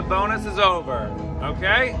 or the bonus is over.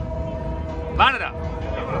 Okay? Line it up.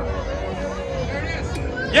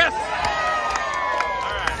 Yes!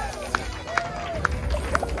 All right.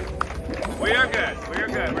 We are good. We are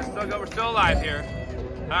good. We're still good. We're still alive here.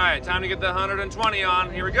 All right, time to get the 120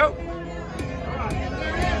 on. Here we go. Another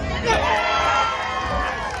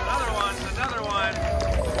one. Another one.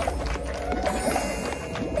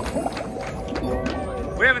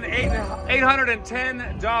 We have an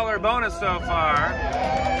 $810 bonus so far.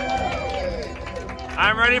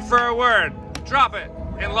 I'm ready for a word. Drop it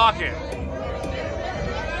and lock it.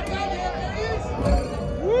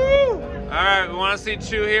 Woo! All right, we want to see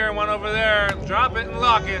 2 here and 1 over there. Drop it and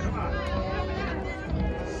lock it.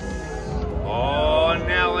 Oh,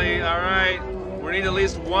 Nelly. All right. We need at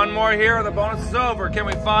least 1 more here or the bonus is over. Can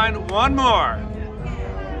we find 1 more?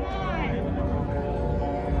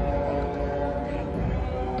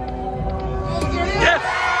 Yes!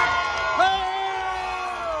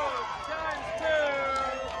 Oh! Times 2!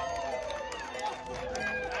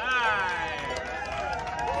 Nice!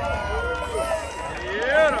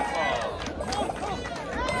 Beautiful!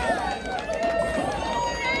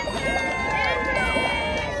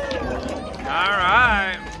 All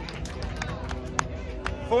right.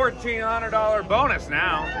 $1,400 bonus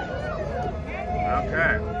now.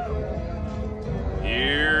 Okay.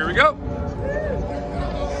 Here we go.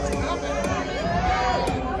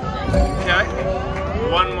 Okay,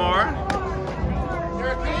 1 more.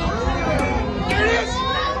 There it is.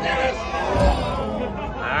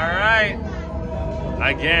 All right.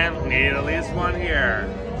 Again, need at least 1 here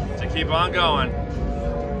to keep on going.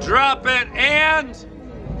 Drop it and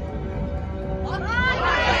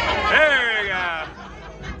there you go.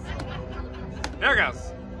 There it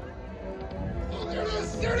goes. Oh, there it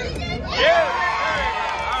is. There it is. Yeah.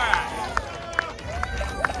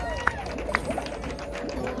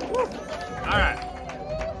 All right.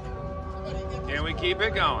 Can we keep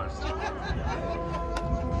it going?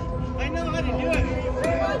 I know how to do it.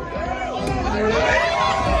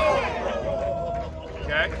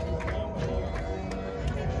 Okay.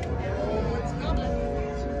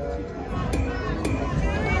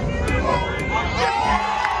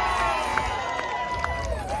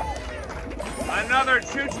 Another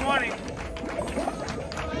 220.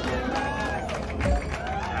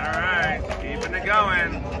 All right, keeping it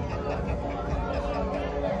going.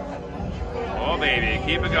 Oh, baby,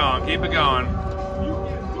 keep it going, keep it going.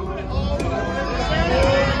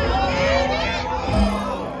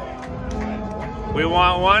 We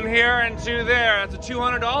want 1 here and 2 there. That's a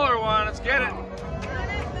 $200 one. Let's get it.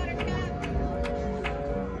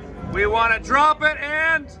 We want to drop it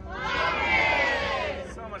and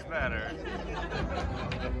so much better.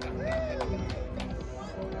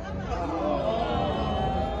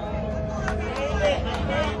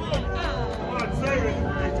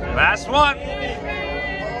 Last one.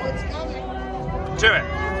 To it.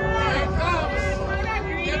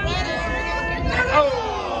 Oh,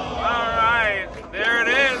 all right. There it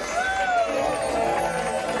is.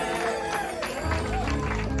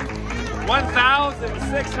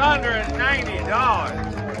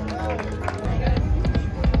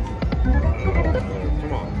 $1,690.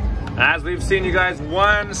 Come on. As we've seen, you guys,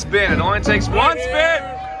 1 spin. It only takes 1 spin.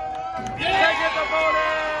 You get the bonus.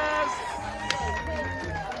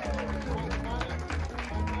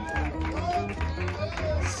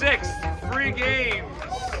 6 free games.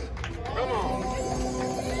 Come on.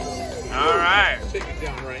 All right. Let's take it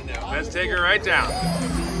down right now. Let's take her right down.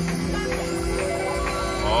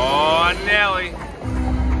 Oh, Nelly.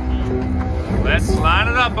 Let's line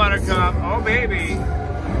it up, Buttercup. Oh, baby.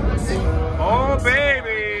 Oh,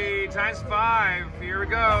 baby. Times 5. Here it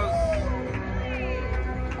goes.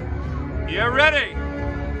 You ready?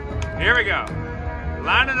 Here we go.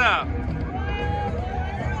 Line it up.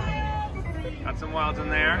 Got some wilds in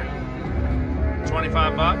there.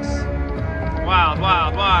 25 bucks. Wild,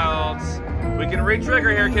 wild, wilds. We can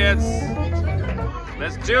re-trigger here, kids.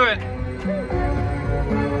 Let's do it.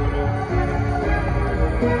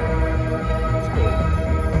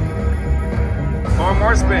 Four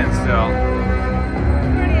more spins still.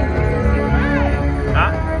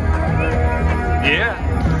 Huh? Yeah.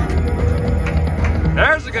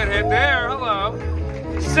 There's a good hit there. Hello.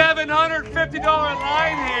 $750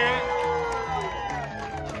 line hit.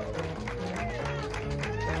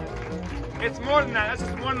 It's more than that.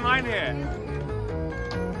 That's just one line hit.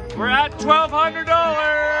 We're at $1,200.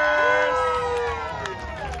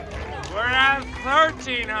 We're at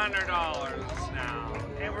 $1,300 now.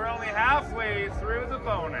 And we're only halfway through the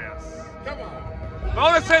bonus. Come on.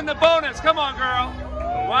 Bonus in the bonus. Come on, girl.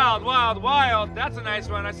 Wild, wild, wild. That's a nice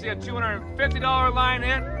one. I see a $250 line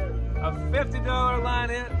hit, a $50 line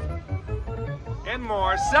hit, and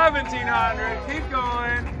more. $1,700. Keep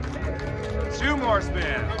going. 2 more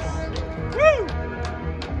spins. Woo!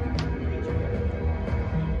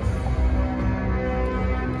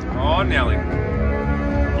 Oh, Nelly.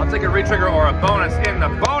 I'll take a re-trigger or a bonus in the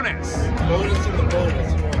bonus. Bonus in the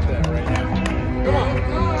bonus. You want that right now. Come on.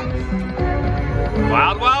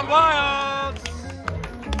 Wild, wild, wilds.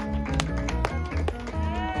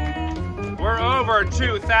 We're over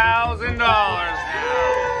 $2,000 now.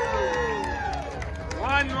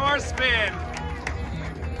 1 more spin.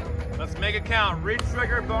 Let's make it count.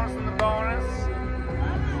 Re-trigger, bonus in the bonus.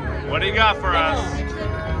 What do you got for us?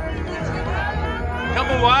 A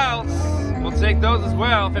couple wilds. We'll take those as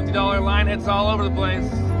well. $50 line hits all over the place.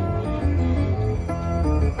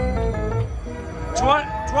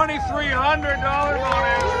 $2,300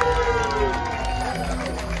 bonus.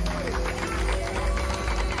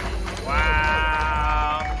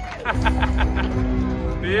 Wow.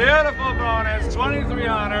 Beautiful bonus.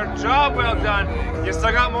 $2,300. Job well done. You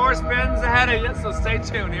still got more spins ahead of you, so stay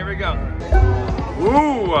tuned. Here we go.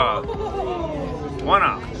 Ooh. 1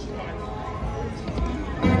 off.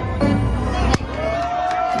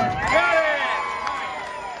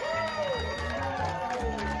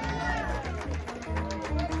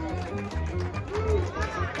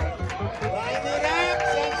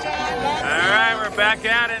 Back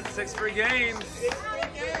at it, 6 free games.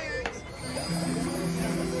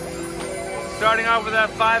 Starting off with that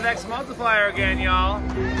 5x multiplier again, y'all.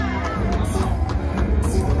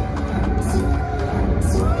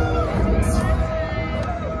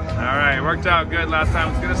 All right, worked out good last time.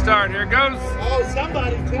 It's gonna start. Here it goes. Oh,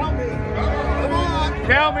 somebody tell me. Come on.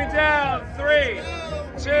 Count me down. 3,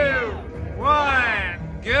 2, 1,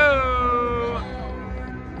 go.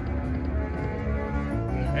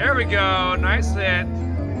 There we go, nice hit.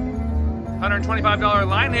 $125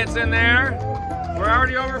 line hits in there. We're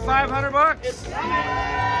already over 500 bucks.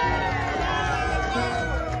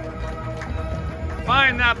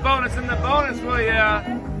 Find that bonus in the bonus, will ya?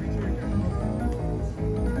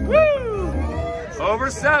 Woo! Over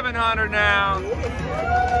 700 now.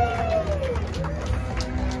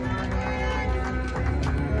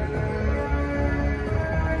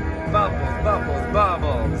 Bubbles, bubbles,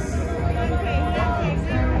 bubbles.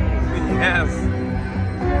 Yes.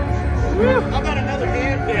 Woo. How about another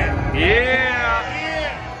hand pin? Yeah.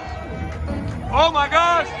 Oh my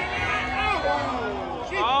gosh.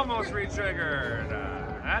 Oh, Almost re-triggered.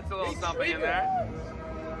 That's a little something in there.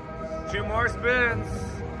 2 more spins.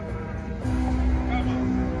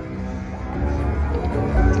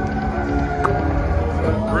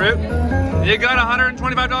 Rip. You got a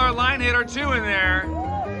 $125 line hit or 2 in there.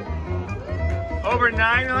 Over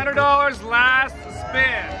 $900 last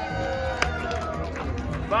spin.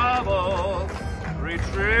 Bubbles,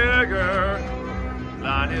 re-trigger,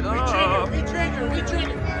 line it up. Re-trigger,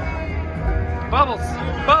 re-trigger. Bubbles,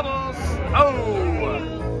 bubbles,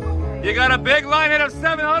 oh. You got a big line hit of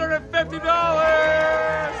 $750.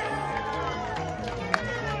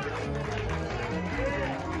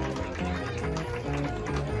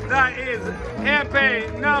 That is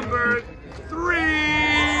campaign number 3.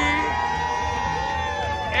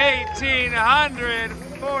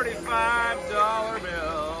 $1,845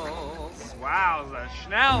 bills. Wowza,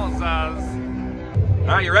 schnauzzas. All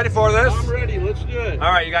right, you ready for this? I'm ready, let's do it.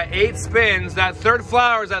 All right, you got 8 spins. That third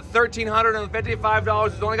flower is at $1,355.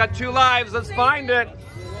 It's only got 2 lives. Let's find it.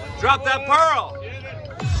 Drop that pearl.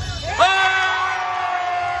 Oh!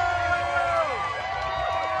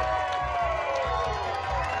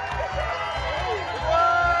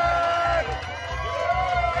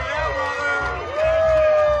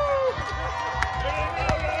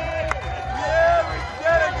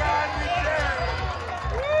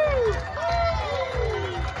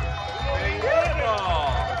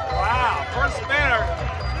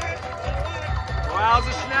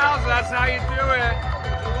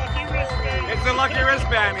 It's a lucky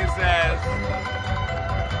wristband, he says.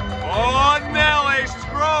 Oh, Nelly, she's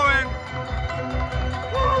growing.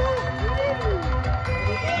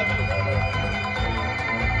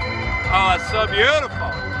 Oh, it's so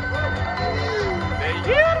beautiful. They're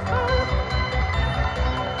beautiful.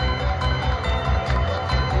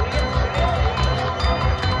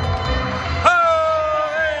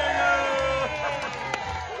 Oh, there you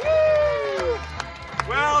go.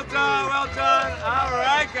 Well done, well done. All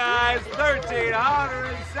right, guys,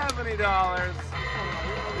 $1,370.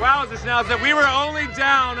 Wowzers, now that we were only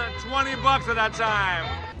down 20 bucks at that time.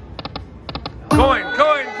 Coin,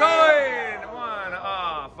 coin, coin. One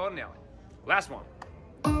off. Oh, Nelly. Last one.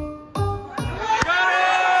 Got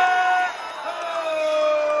it! Oh!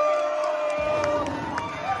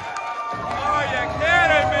 Are you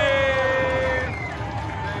kidding me?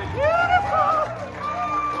 Beautiful.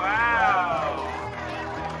 Wow.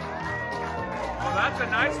 Well, that's a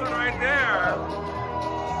nice one right there.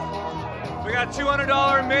 We got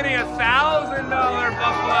 $200 mini, $1,000 buffalo,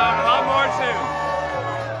 and a lot more too.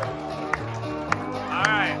 All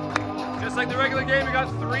right, just like the regular game, we got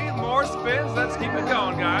 3 more spins. Let's keep it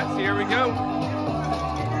going, guys. Here we go.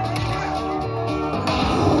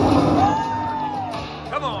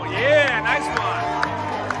 Come on, yeah, nice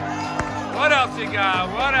one. What else you got?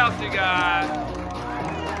 What else you got?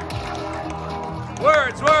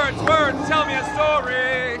 Words, words, words. Tell me a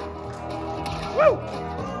story. Woo!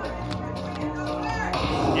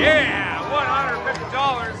 Yeah,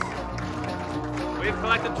 $150. We've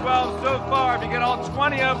collected 12 so far. If you get all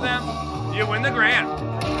 20 of them, you win the grand.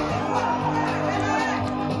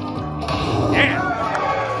 Yeah.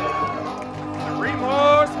 3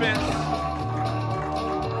 more spins.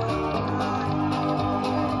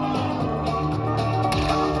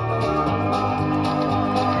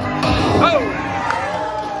 Oh!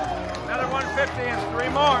 Another 150 and 3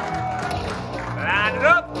 more. Line it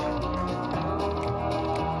up.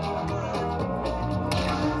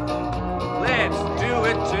 Let's do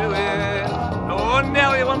it, do it. Oh,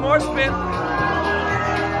 Nelly, 1 more spin.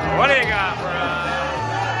 What do you got for us?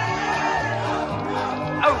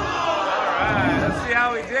 Oh, all right. Let's see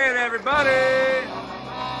how we did, everybody.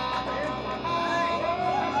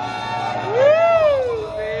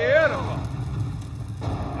 Woo, beautiful.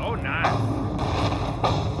 Oh, nice.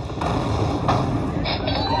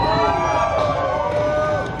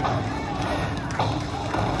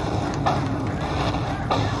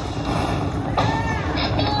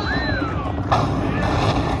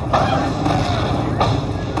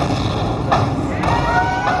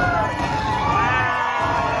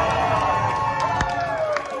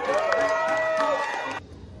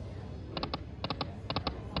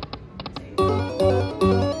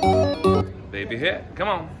 Baby hit. Come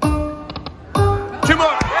on. 2 more. There we go.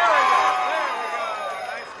 There we go.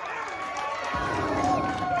 Nice one.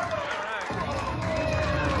 All right.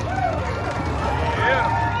 Yeah.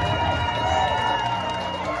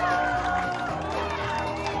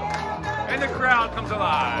 And the crowd comes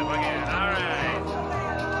alive again. All right.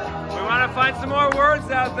 We want to find some more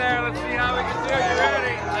words out there. Let's see how we can do it. You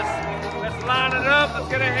ready? Let's line it up. Let's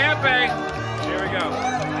get a handbag. Here we go.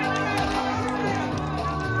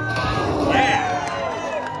 Yeah.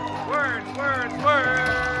 Words, words,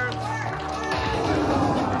 words.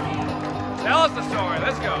 Tell us the story.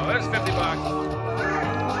 Let's go. There's 50 bucks.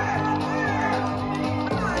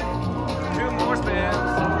 2 more spins.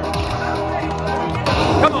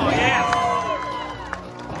 Come on, yes.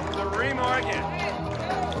 3 more again.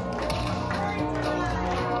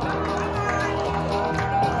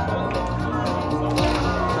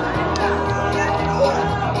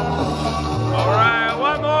 All right,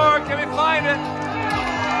 1 more. Can we find it?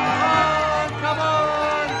 Come on.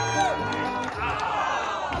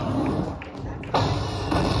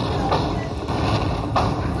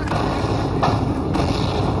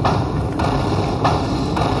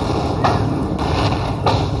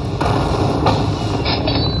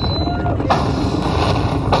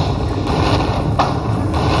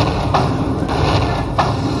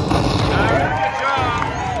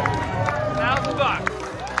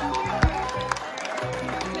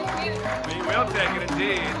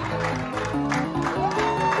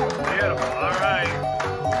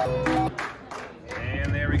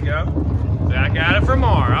 Got it for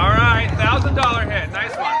more. All right, $1,000 hit.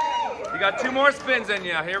 Nice one. You got 2 more spins in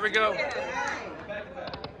you. Here we go.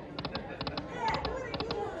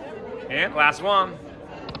 And last one.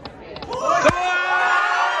 Come on!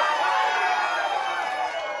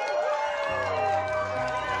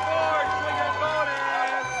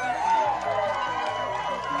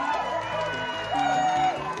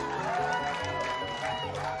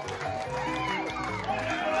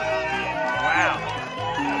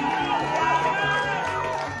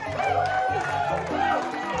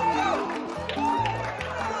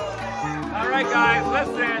 guys,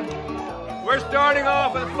 listen. We're starting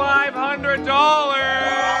off with $500.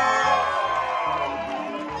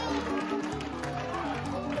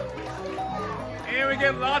 And we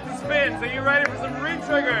get lots of spins. Are you ready for some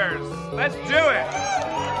re-triggers? Let's do it.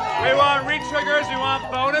 We want re-triggers. We want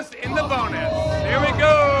bonus in the bonus. Here we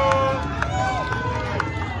go.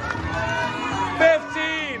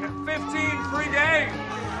 15 free games.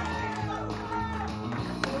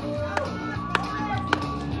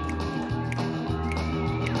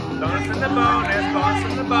 Bonus in the bonus, bonus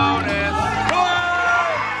in the bonus. Whoa!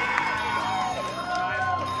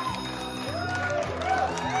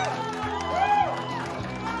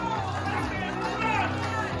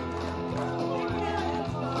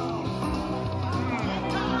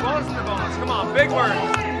 Bonus in the bonus, come on, big word.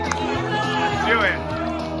 Do it.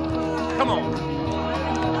 Come on.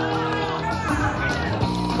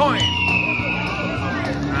 Coin.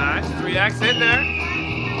 Nice, 3x in there.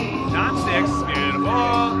 Times 6,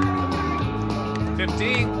 beautiful.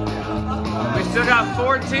 15. We still got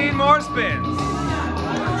 14 more spins.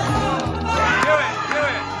 Do it.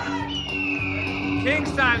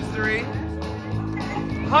 Kings times 3.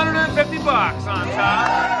 150 bucks on top.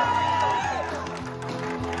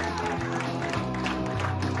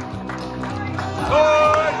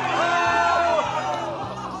 Good.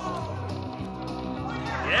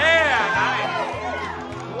 Yeah,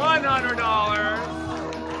 nice. $100.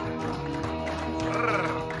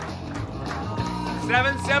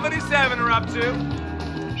 777 we're up to.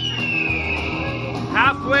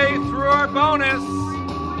 Halfway through our bonus.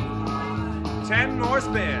 10 more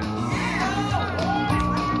spins.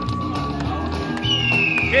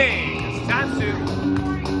 Kings times 2.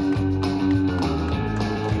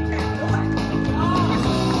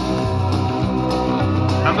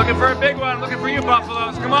 I'm looking for a big one. I'm looking for you,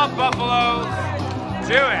 Buffaloes. Come on, Buffaloes.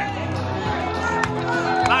 Do it.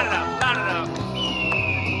 Line it up.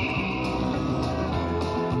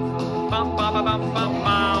 Bum, bum, bum, bum, bum,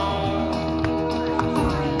 bum.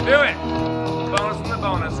 Do it. Bonus in the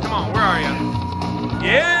bonus. Come on, where are you?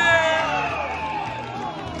 Yeah!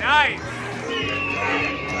 Nice.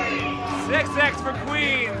 6x for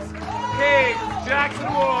Queens, Kings, Jacks,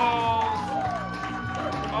 and Wolves.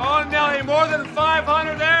 Oh, Nelly, more than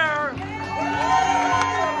 500 there.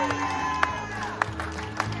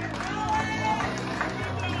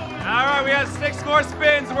 All right, we have 6 more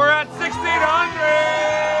spins. We're at 1,600.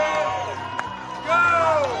 Go!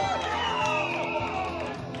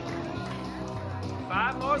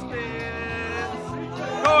 5 more spins.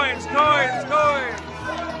 Coins. Do it.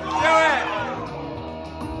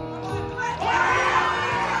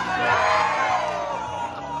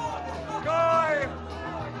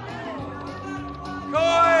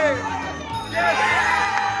 Coin. Yes.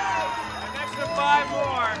 An extra 5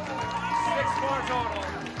 more. 6 more total.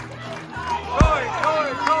 Coin. Do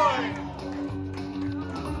it.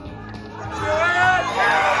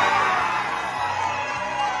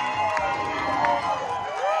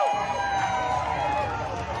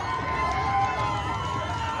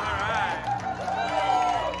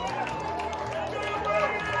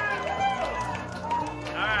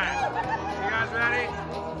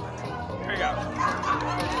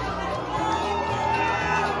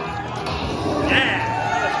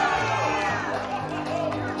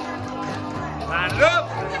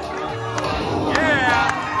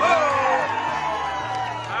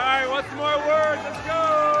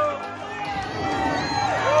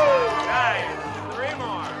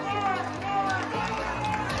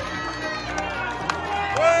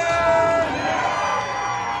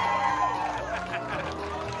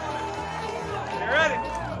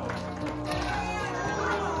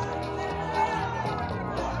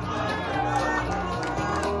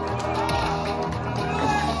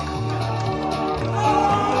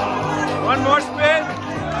 One more spin.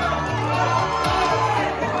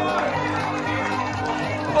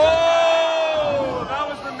 Oh, that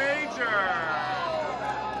was the major.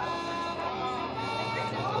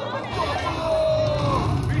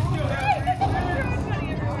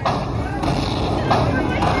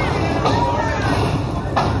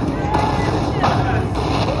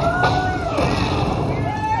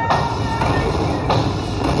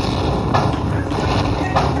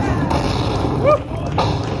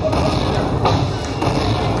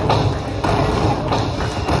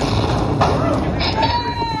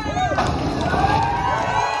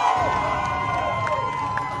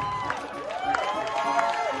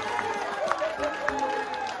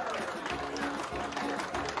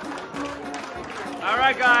 All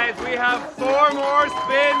right, guys, we have 4 more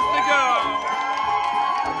spins to go.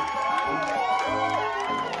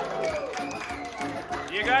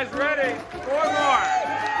 You guys ready? 4 more.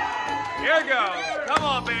 Here it goes. Come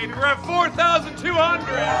on, baby. We're at 4,200.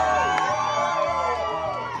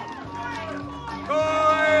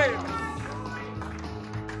 Coins.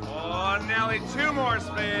 Oh, Nelly, 2 more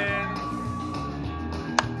spins.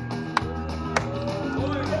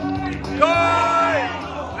 Coins.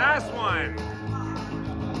 Last one.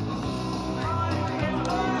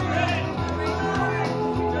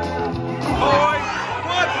 Coins.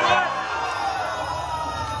 What?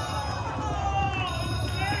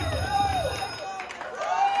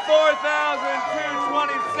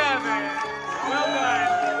 4,227. Well done.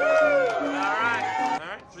 All right.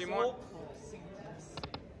 3 more.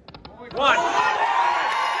 1.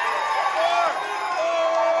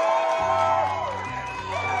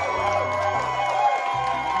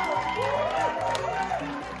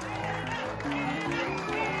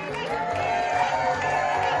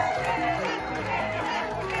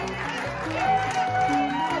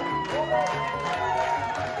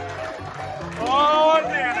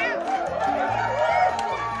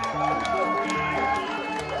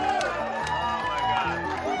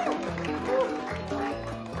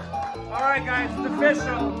 Guys, it's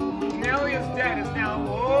official. Nelly is dead. It's now,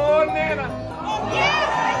 oh, Nana.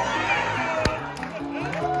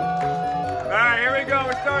 All right, here we go.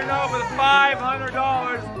 We're starting off with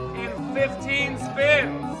 $500 in 15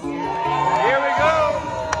 spins. Here we go.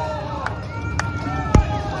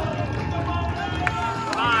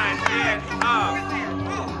 Line it up.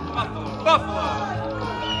 Buffalo.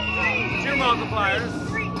 2 multipliers.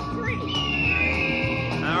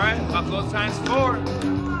 All right, Buffalo times 4.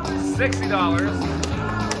 $60.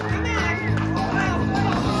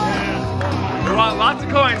 We want lots of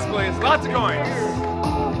coins, please. Lots of coins.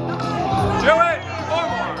 Do it. 4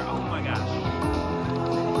 more. Oh my gosh.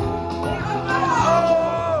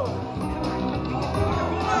 Oh!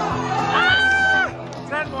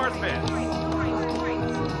 10 more spins.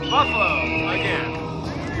 Buffalo again.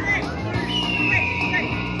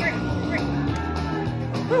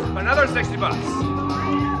 Whew, another $60.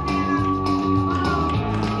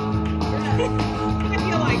 I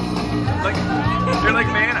feel like you're like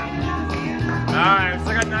manna. All right,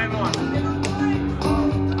 still got 9 more.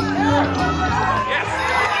 Yes.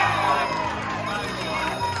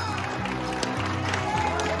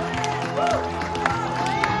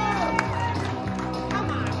 Come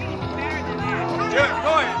on, we need better than that. Do it,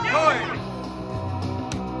 coin.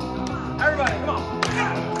 Everybody, come on.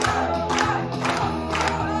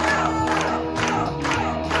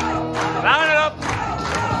 Line it up.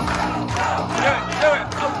 Do it.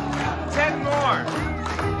 Oh, 10 more.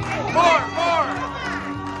 4.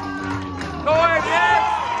 Go ahead, yes.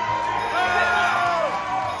 Oh!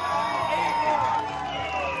 8 more.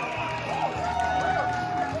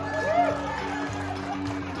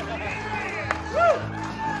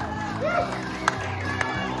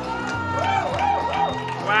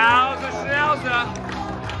 Wowza, schnauza.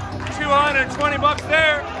 $220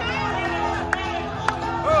 there.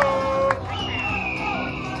 Oh.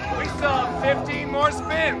 We still have 15 more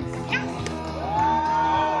spins.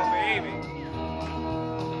 Oh, baby.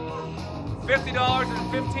 $50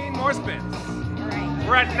 and 15 more spins.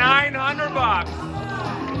 We're at $900.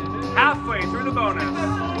 Halfway through the bonus.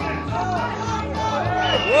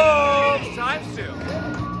 Whoa, times 2.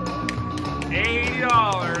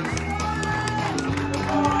 $80.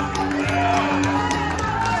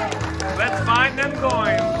 Let's find them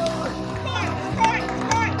coins.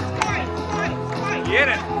 Get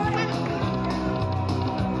it.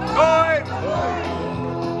 Coin.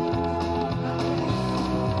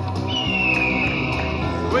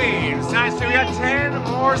 Queens. Nice. So we got 10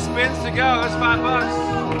 more spins to go. That's $5.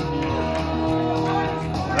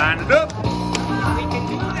 Line it up. We can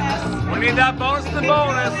do this. We need that bonus in the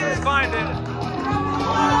bonus. Let's find it.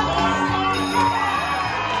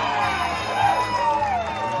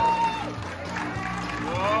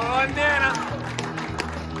 Oh, Nana.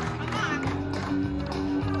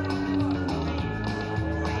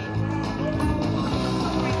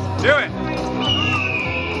 Do it.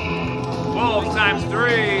 Wolves times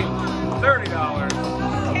 3, $30.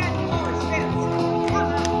 10 more spins.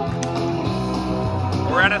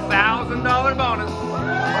 We're at $1,000 bonus.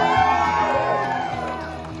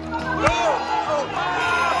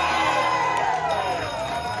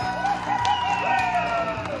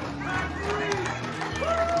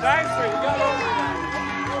 Nice, you got it.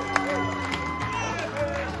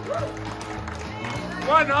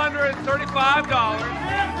 $135.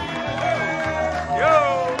 Yo!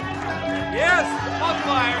 Yes!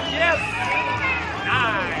 Multiplier! Yes!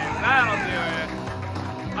 Nice! That'll do it.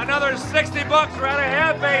 Another $60. We're at a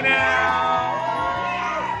half pay now.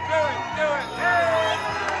 Do it! Do it! Hey!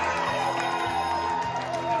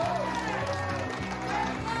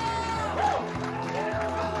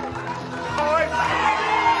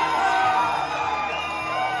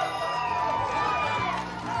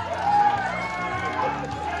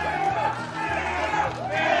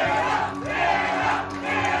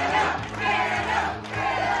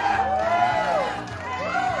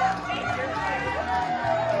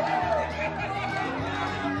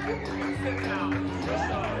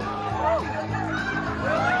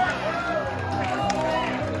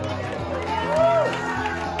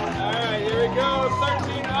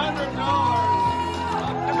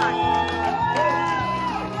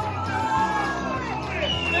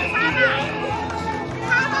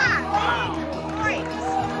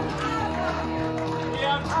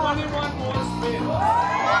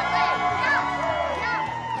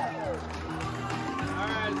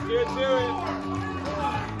 it, do it.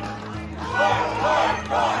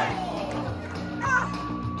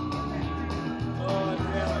 Oh,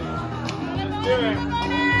 Terrie. Let's do it.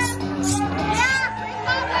 Yes, we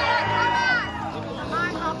love it. Come on. Come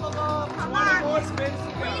on, Buffalo. Come 20 on. more spins to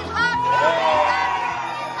We go. love you. We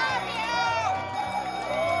love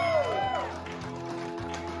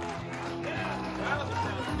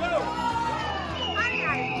Go. you. Honey, I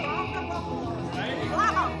love the Buffaloes. Ready?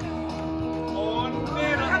 Love them. On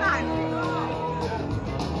minute. Come on.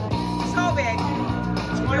 So big.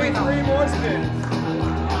 23 more spins.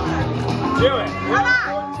 Do it. Come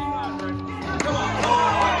on. 1400. Come on.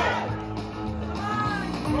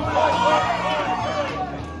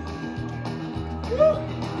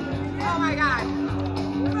 Oh my God.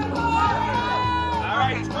 All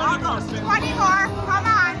right, 20 more Almost. spins. 20 more. Come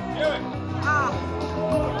on. Do it. Oh.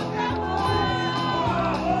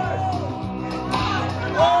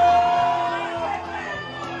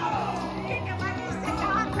 Can you let me sit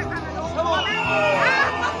down because I'm an old woman?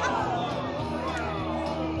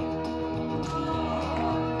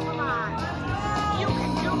 Come on. You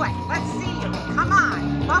can do it. Let's see you. Come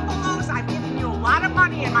on. Buffaloes, I've given you a lot of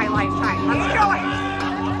money in my lifetime. Let's do it.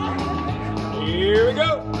 Here we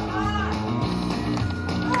go.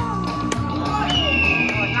 Oh,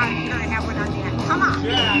 gotta have one on the end. Come on.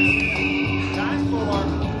 Jack. Time for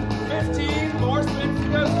 15 more spins to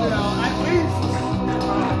go still, at least.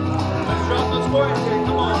 Let's drop those coins here.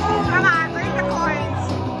 Come on. Come on, bring the coins.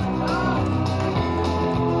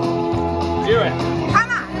 Do it. Come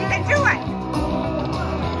on, you can do it.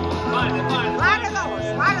 Fine. A lot of those, a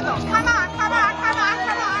lot of those. Come on, come on, come on,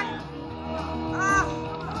 come on. Oh.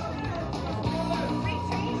 We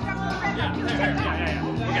changed up the rhythm. Yeah,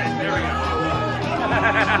 Okay, there we go.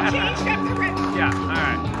 Changed up the rhythm. Yeah, all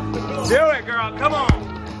right. Do it, girl. Come on.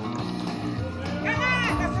 Come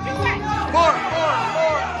on, let's do it. More.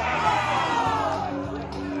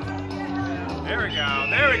 There we go.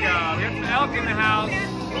 We got some elk in the house.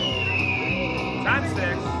 Times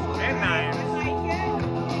 6 and 9.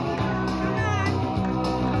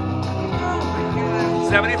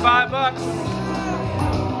 75 bucks.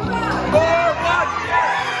 More bucks.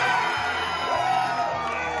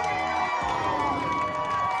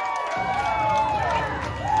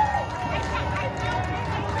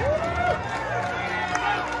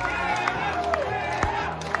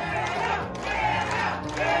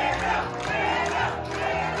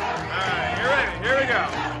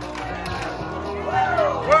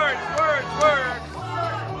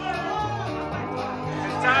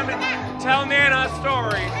 Tell Nana a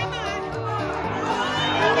story.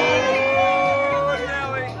 Oh,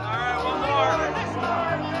 Nelly. All right, one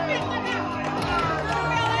more.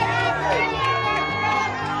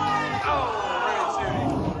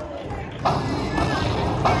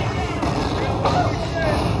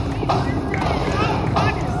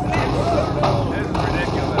 Oh, this is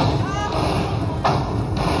ridiculous.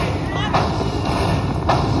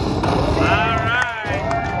 All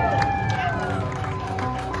right.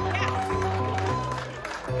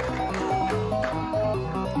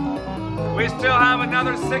 We still have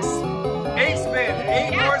another 8 spins.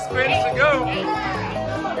 8 more spins to go.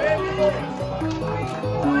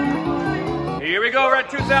 Here we go. We're at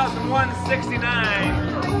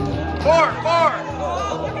 2,169. 4.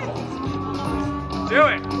 Do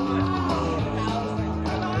it.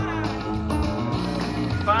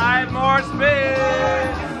 5 more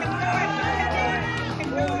spins.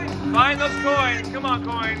 Find those coins. Come on,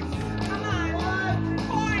 coins.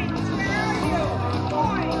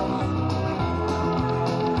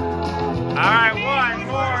 All right, 1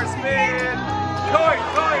 more spin. Coin.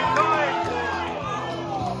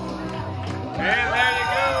 And there you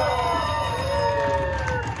go.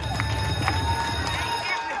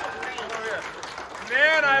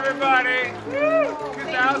 Man, everybody.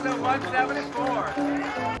 2,174.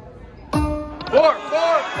 4.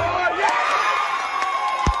 Yeah!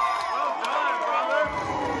 Well done, brother.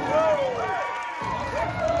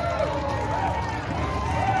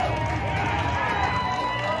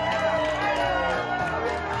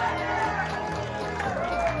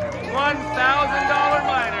 $1,000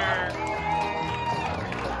 minor.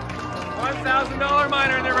 $1,000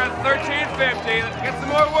 minor, and they're at $13.50. Let's get some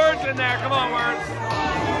more words in there. Come on, words.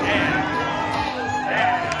 Yeah.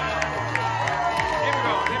 Keep it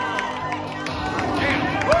going.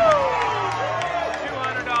 Yeah. Woo!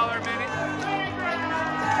 $200 mini.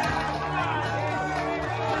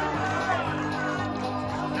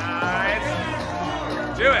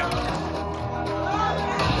 Nice. Do it.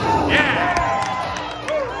 Yeah.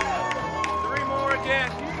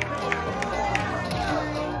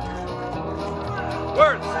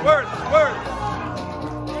 Words.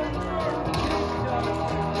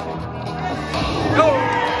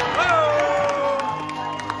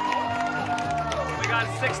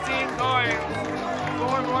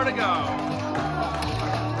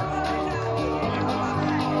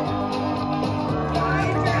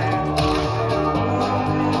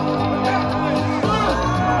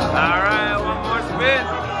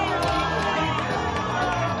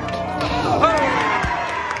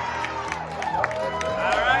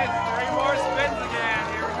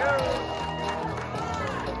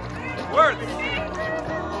 worth. The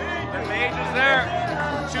major's there.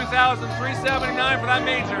 $2,379 for that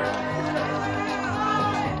major.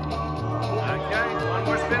 Okay, one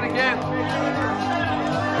more spin again.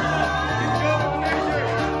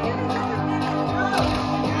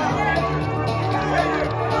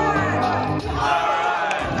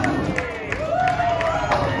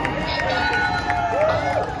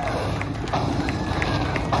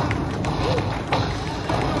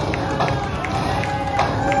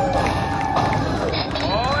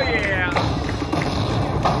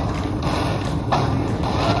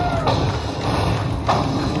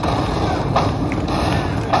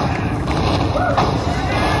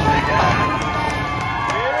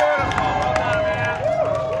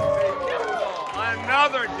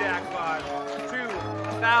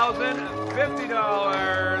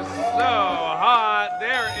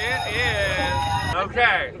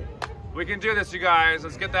 Okay, we can do this, you guys.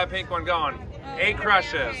 Let's get that pink one going. 8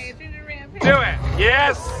 crushes. Do it.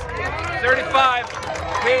 Yes. 35.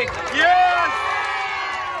 Pink. Yes.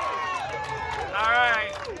 All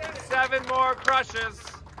right. 7 more crushes.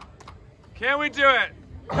 Can we do it?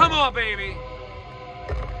 Come on, baby.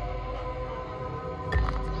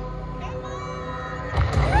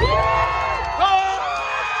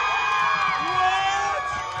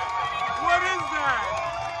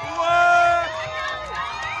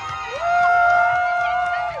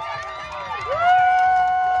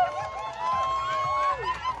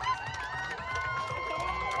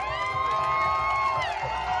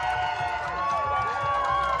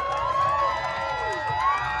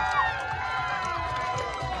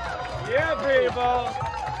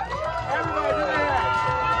 Everybody do that.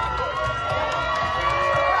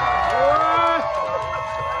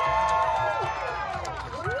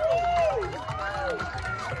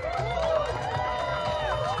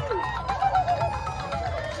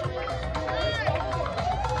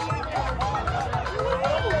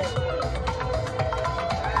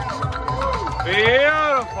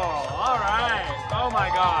 Beautiful. All right. Oh my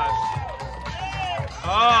gosh.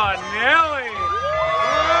 Oh, Nelly.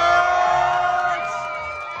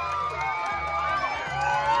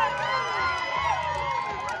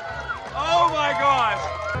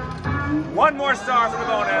 One more star for the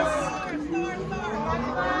bonus.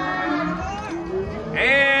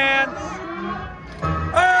 And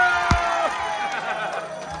oh!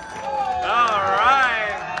 All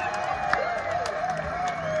right.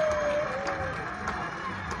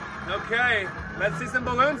 Okay, let's see some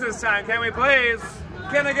balloons this time, can we please?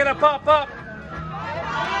 Can I get a pop up?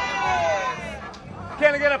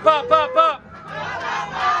 Can I get a pop up up?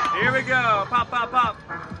 Here we go. Pop pop pop.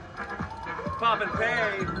 Pop and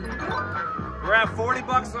pay. We're at 40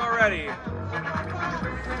 bucks already.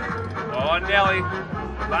 Oh, Nelly.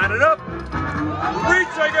 Line it up.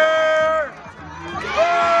 Retrigger!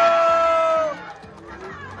 Oh!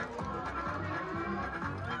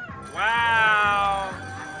 Wow.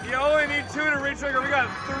 You only need 2 to retrigger. We got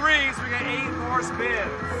 3, so we got 8 more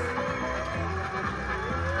spins.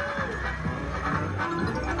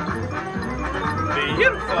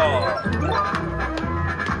 Beautiful.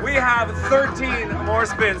 We have 13 more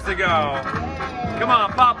spins to go. Come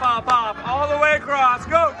on, pop, pop, pop, all the way across.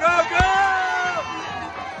 Go, go, go!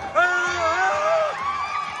 Oh, oh.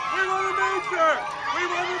 We won a major! We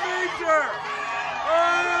won a major!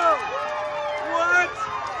 Oh! What?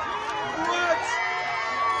 What?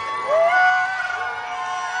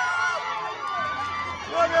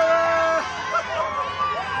 Look at that!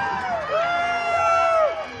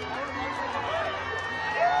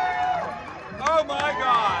 Oh my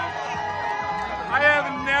God! I have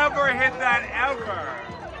never hit that ever.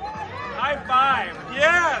 High five.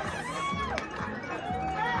 Yes.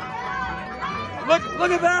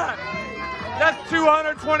 Look at that. That's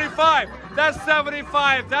 225. That's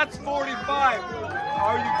 75. That's 45.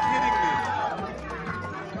 Are you kidding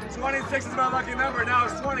me? 26 is my lucky number. Now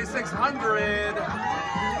it's 2,600.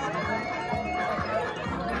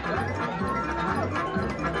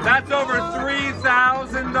 That's over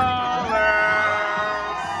 $3,000.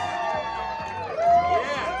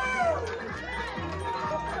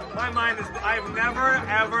 My mind is, I've never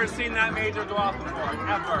ever seen that major go off before,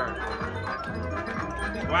 ever.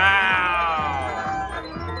 Wow.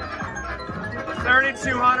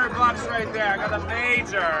 3,200 bucks right there, I got a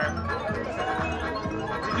major.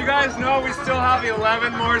 Did you guys know we still have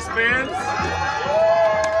 11 more spins?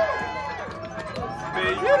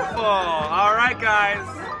 Beautiful. All right, guys,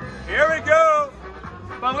 here we go.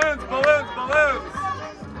 Balloons, balloons, balloons.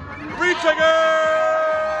 Retrigger!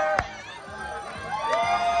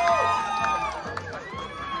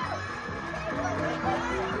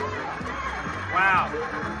 Wow.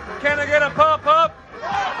 Can I get a pop up?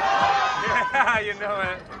 Yeah, you know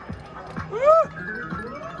it. Woo!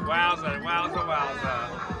 Wowza, wowza, wowza.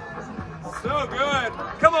 So good.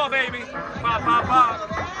 Come on, baby. Pop, pop, pop.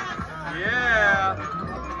 Yeah.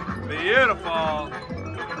 Beautiful.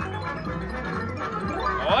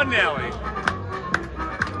 Oh, Nelly.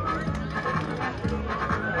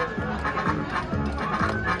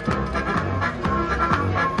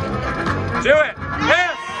 Do it.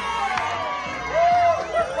 Yes.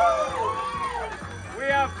 We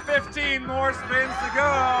have 15 more spins to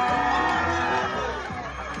go.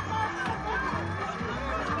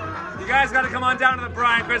 You guys got to come on down to the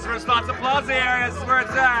Brian Christopher Slots Plaza area. This is where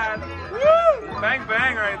it's at. Woo! Bang,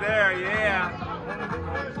 bang right there. Yeah.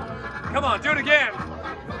 Come on, do it again.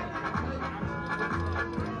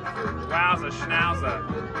 Wowza, schnauza.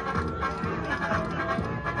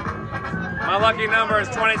 My lucky number is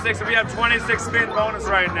 26, and we have 26 spin bonus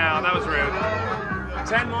right now. That was rude.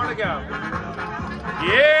 10 more to go.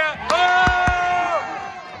 Yeah! Oh!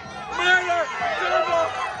 Minor! Double!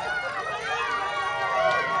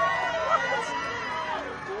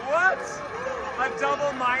 What? A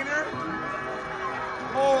double minor?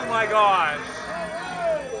 Oh my gosh.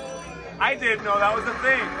 I didn't know that was a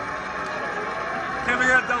thing. Can we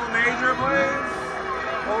get a double major, please?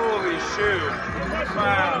 Holy shoot.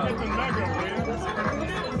 Wow.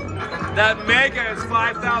 That mega is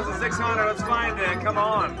 5,600. Let's find it. Come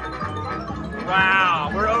on.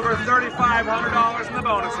 Wow. We're over $3,500 in the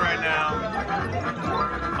bonus right now.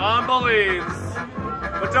 Unbelievable.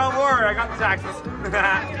 But don't worry, I got the taxes.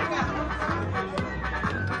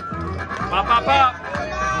 Pop, pop, pop.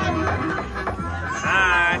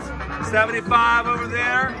 Nice. 75 over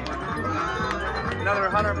there. Another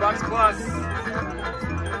 $100 plus.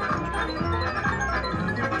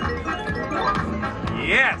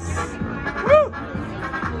 Yes. Woo.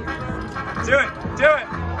 Do it. Do it.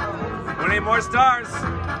 We need more stars.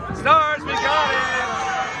 Stars, we got it.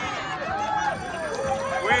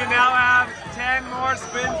 We now have 10 more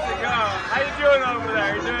spins to go. How you doing over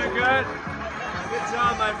there? You doing good? Good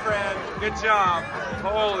job, my friend. Good job.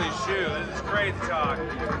 Holy shoot, this is crazy talk.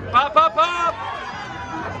 Pop, pop, pop!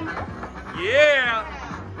 Yeah!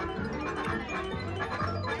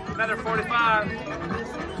 Another 45.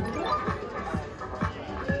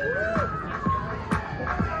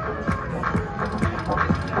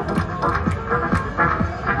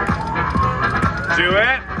 Do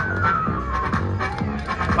it.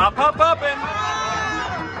 Pop, pop, poppin'.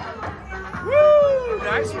 Woo!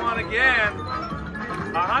 Nice one again.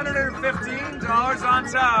 $115 on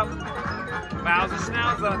top. Wowza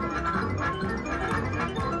schnauza.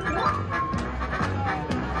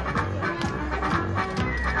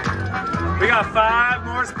 We got 5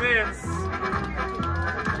 more spins.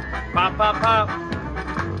 Pop, pop, pop.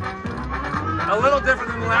 A little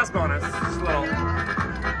different than the last bonus. Just a little.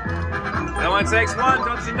 That one takes one,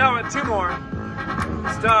 don't you know it? 2 more.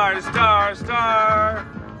 Star, star, star.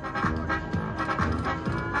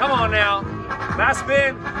 Come on now. Last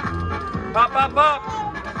spin. Pop, pop, pop.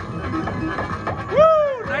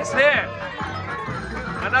 Woo! Nice hit.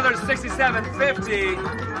 Another 67.50.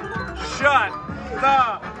 Shut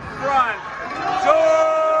the front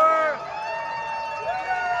door.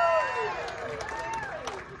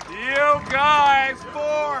 You guys,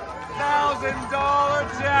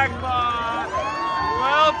 $4,000 jackpot.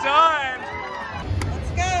 Well done.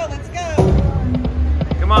 Let's go, let's go.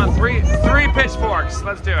 Come on, three pitchforks.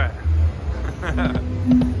 Let's do it.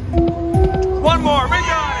 One more. We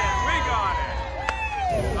got it. We got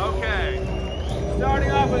it. Okay.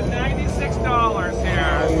 Starting off with $96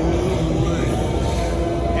 here.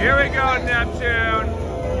 Here we go, Neptune.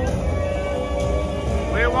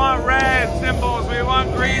 We want red symbols. We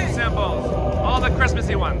want green symbols. All the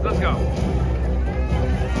Christmassy ones. Let's go.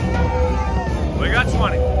 We got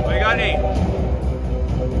 20. We got 8.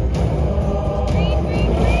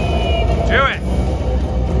 Do it.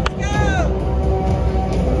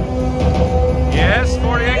 Yes,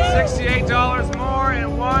 $48, $68 more,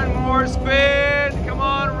 and 1 more spin. Come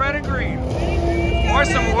on, red and green. Or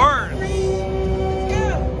some words.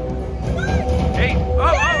 Hey. Oh, oh,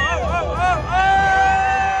 oh, oh, oh, oh!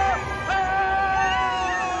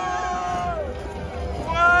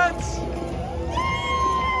 What?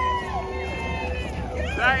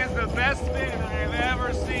 That is the best spin I have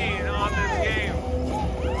ever seen on this game.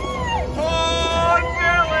 Oh,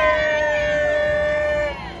 Shelley!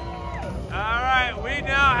 We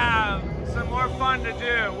now have some more fun to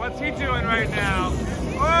do. What's he doing right now?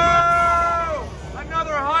 Whoa!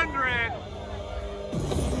 Another 100.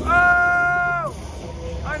 Oh!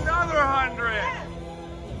 Another 100.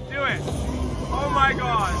 Do it. Oh my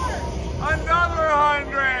God. Another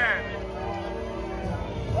 100.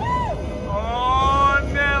 Oh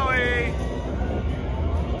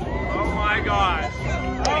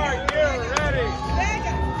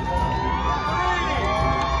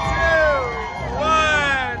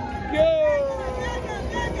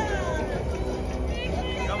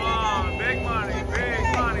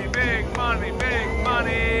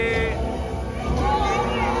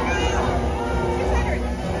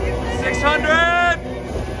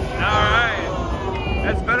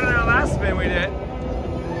last spin we did.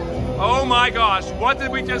 Oh my gosh, what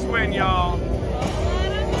did we just win, y'all?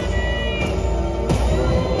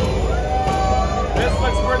 This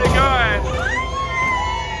looks pretty good.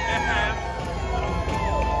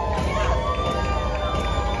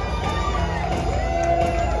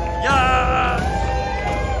 Yeah!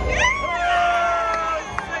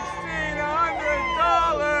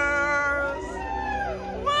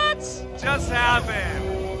 $1,600! What just happened?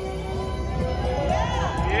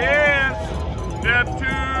 Yes, Neptune!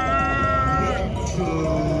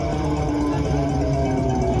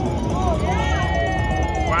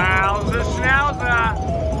 Wow, the schnauzer!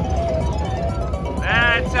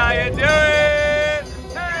 That's how you do it!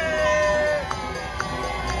 Hey!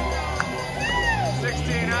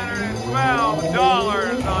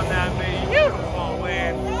 $1,612 on that beautiful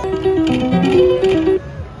win.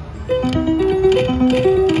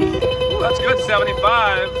 Ooh, that's good,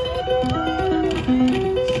 75.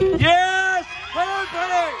 Yes! Hand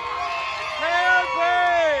pay! Hand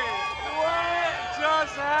pay! What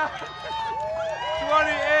just happened?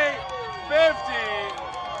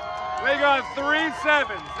 28.50. We got 3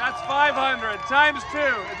 sevens. That's 500 times 2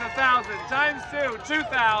 is 1,000 times 2,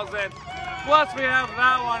 2,000. Plus we have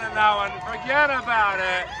that one and that one. Forget about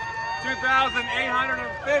it.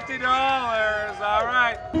 $2,850. All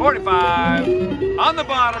right. 45. On the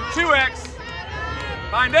bottom, 2X.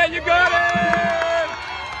 Find it. You got it.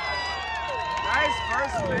 Nice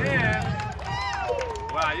first spin.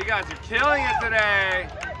 Wow, you guys are killing it today.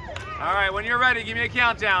 All right, when you're ready, give me a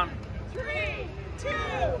countdown. 3, 2,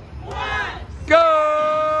 1.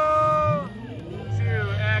 Go!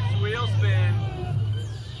 2X wheel spin.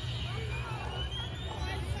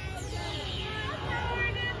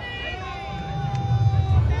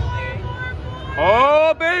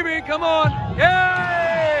 Oh, baby, come on.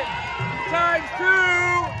 Yay! Times 2,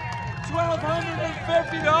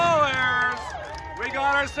 $1,250. We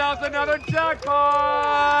got ourselves another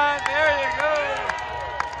jackpot. There you go.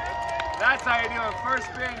 That's how you do a first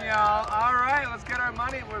spin, y'all. All right, let's get our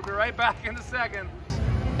money. We'll be right back in a second.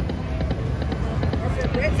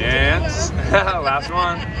 And last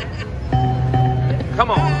one.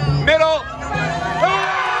 Come on, middle.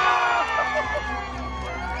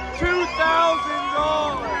 $2,000.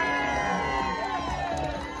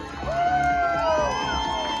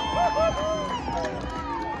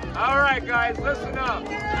 All right, guys, listen up.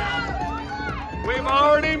 We've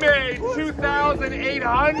already made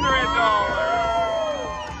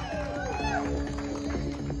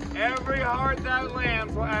 $2,800. Every heart that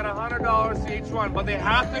lands will add $100 to each one, but they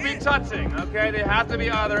have to be touching, okay? They have to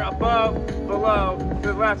be either above, below, to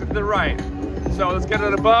the left, or to the right. So let's get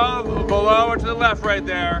it above, below, or to the left right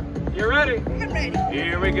there. You ready? I'm ready.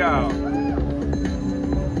 Here we go.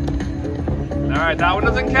 All right, that one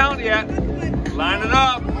doesn't count yet. Line it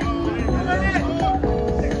up.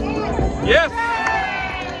 Yes!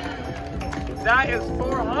 That is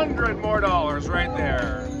 $400 more right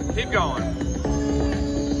there. Keep going.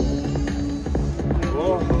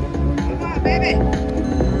 Whoa. Come on, baby.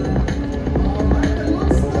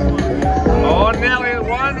 Oh, Nelly,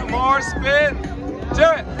 one more spin. Do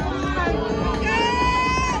it.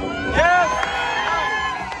 Yes!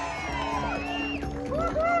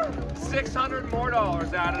 $600 more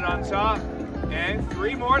added on top. And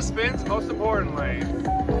 3 more spins, most importantly.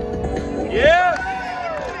 Yes!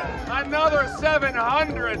 Another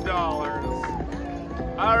 $700.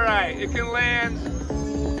 All right, it can land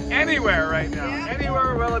anywhere right now.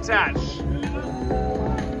 Anywhere will attach.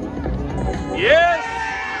 Yes!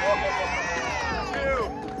 2,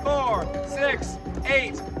 4, 6,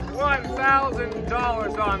 8,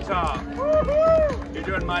 $1,000 on top. You're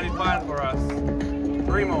doing mighty fine for us.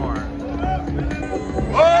 3 more.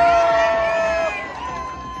 Oh!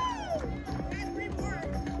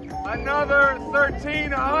 Another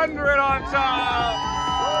 $1,300 on top.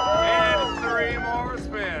 And 3 more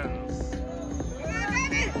spins.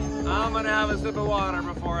 I'm gonna have a sip of water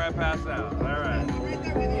before I pass out. All right.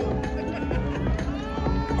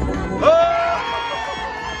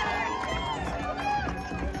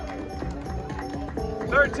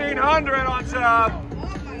 $1,300 on top.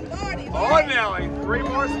 Oh, Nelly, 3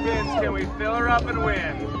 more spins. Can we fill her up and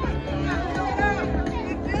win?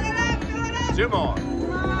 2 more.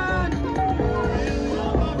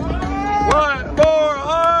 1 more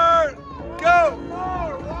heart. Go.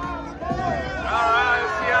 All right,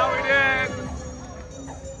 let's see how we did.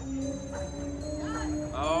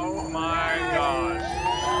 Oh my gosh.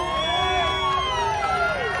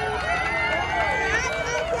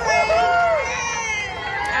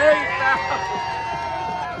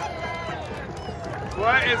 $8,000.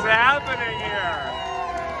 What is happening here?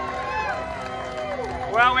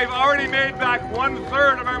 Well, we've already made back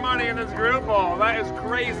 1/3 of our money in this group ball. That is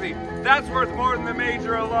crazy. That's worth more than the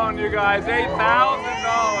major alone, you guys.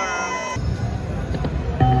 $8,000.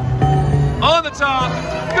 On the top.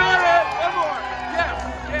 Got it! One more. Yes,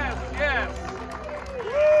 yes, yes.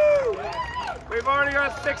 Woo! We've already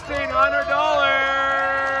got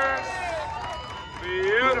 $1,600.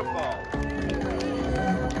 Beautiful.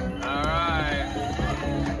 All right.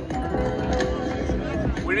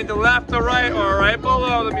 We need the left, the right, or right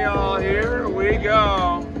below them, y'all. Here we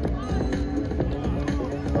go.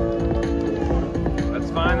 Let's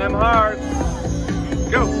find them hearts.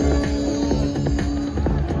 Go.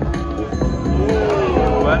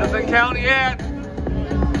 Ooh, that doesn't count yet.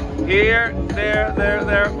 Here,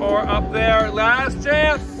 there, or up there. Last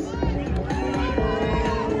chance.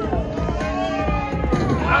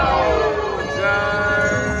 Oh,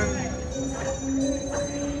 darn.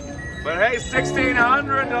 But hey,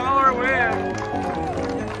 $1,600 win.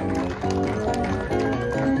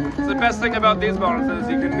 It's the best thing about these bonuses.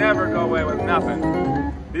 You can never go away with nothing.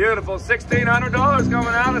 Beautiful. $1,600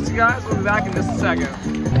 coming at us, you guys. We'll be back in just a second.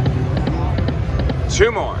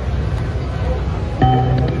 2 more.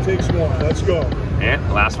 It takes one. Let's go.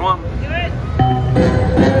 And last one. Good.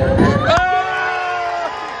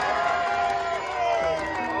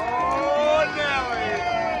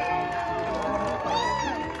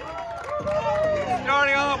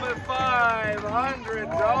 Starting off with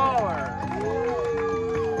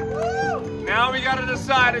 $500. Now we got to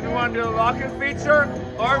decide if you want to do a lock-in feature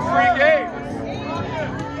or free games.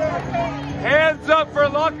 Hands up for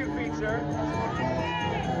lock-in feature.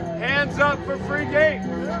 Hands up for free games.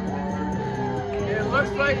 It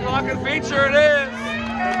looks like lock-in feature it is.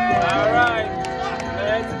 All right,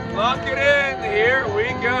 let's lock it in. Here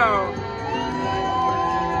we go.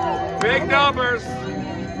 Big numbers. 4!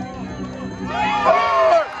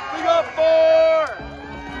 We got 4!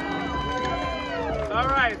 All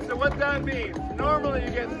right, so what that means, normally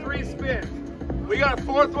you get 3 spins. We got a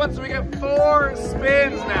 4th one, so we get 4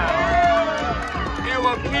 spins now. It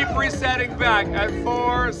will keep resetting back at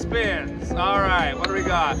 4 spins. All right, what do we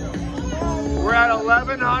got? We're at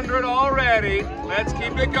 1,100 already. Let's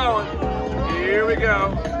keep it going. Here we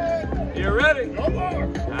go. You ready? All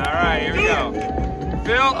right, here we go.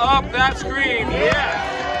 Fill up that screen. Yes.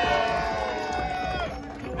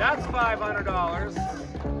 That's $500.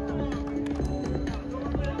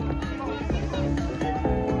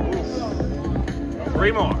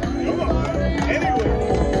 3 more.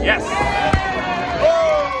 Yes.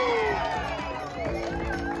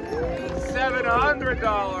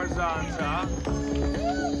 $700 on top.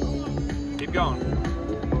 Keep going.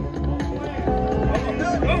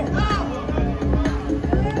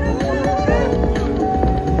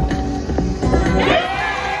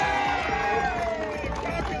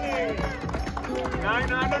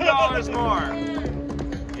 $900 more.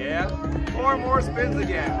 Yeah. 4 more spins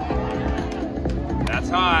again. That's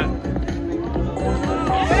hot.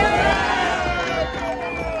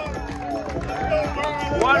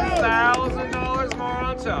 $1,000 more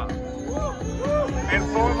on top. And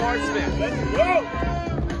 4 more spins. Let's go!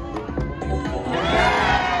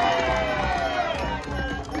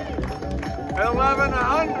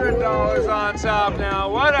 $1,100 on top now.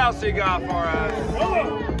 What else you got for us?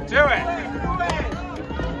 Do it.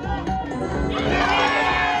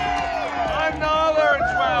 Another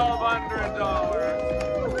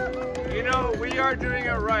 $1,200. You know, we are doing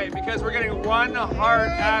it right because we're getting 1 heart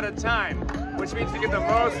at a time, which means you get the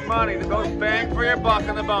most money, the most bang for your buck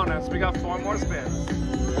in the bonus. We got 4 more spins.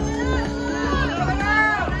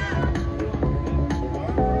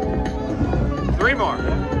 Three more.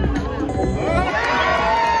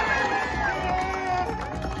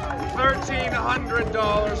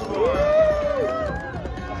 $1,300 more.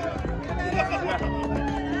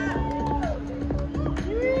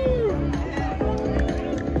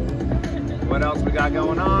 What else we got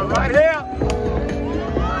going on right here?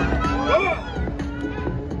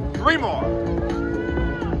 3 more.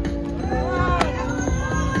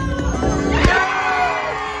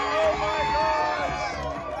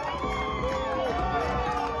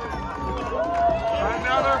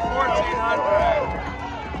 Another 1,400.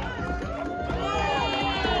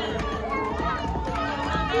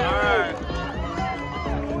 All right.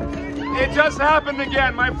 It just happened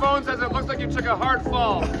again. My phone says it looks like you took a hard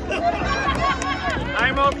fall.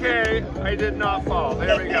 I'm okay. I did not fall.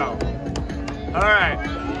 There we go. All right.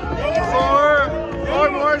 4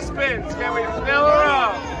 more spins. Can we fill her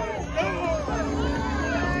up?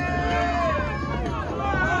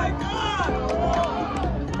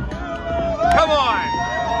 Come on.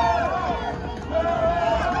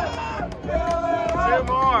 2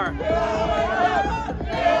 more.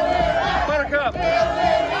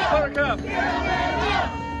 cup.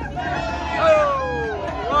 Oh,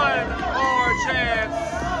 one more chance.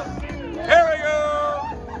 Here we go.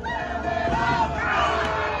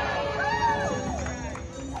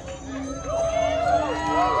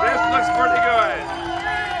 This looks pretty good.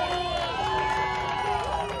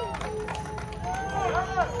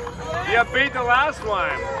 You beat the last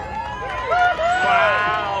one.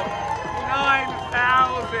 Wow.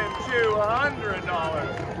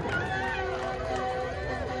 $9,200.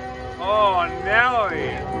 Oh, Nelly.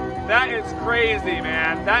 That is crazy,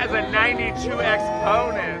 man. That is a 92x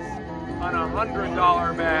bonus on a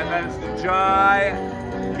 $100 bet. That is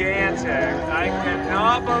gigantic. I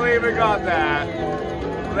cannot believe we got that.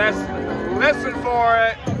 Let's listen for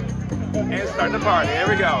it and start the party. Here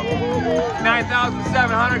we go.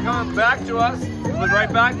 9,700 coming back to us. We'll be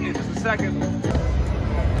right back in just a second. Got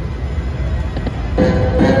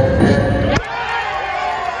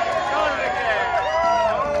it again.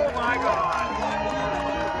 Oh my God.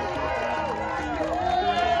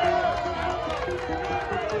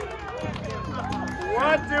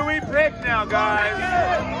 What do we pick now, guys?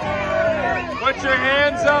 Put your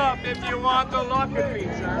hands up if you want the locket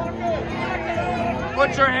feature.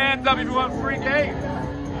 Put your hands up if you want free game.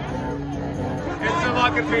 It's the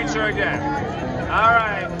locket feature again. All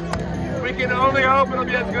right. We can only hope it'll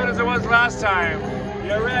be as good as it was last time.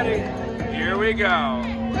 You ready? Here we go.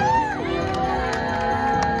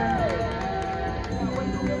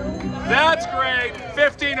 That's great.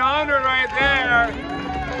 1,500 right there.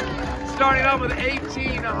 Starting off with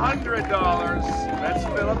 $1,800. Let's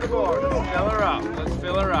fill up the board. Let's fill her up. Let's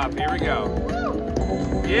fill her up. Here we go.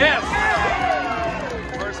 Yes!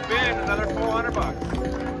 First spin, another 400 bucks.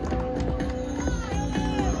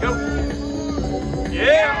 Go.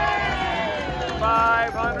 Yeah!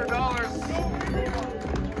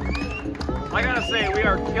 $500. I gotta say, we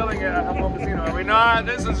are killing it at Home Casino, are we not?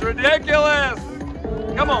 This is ridiculous!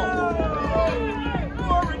 Come on.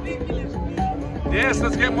 Yes,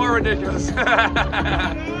 let's get more ridiculous. Come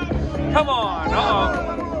on.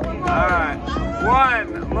 Uh-oh. All right.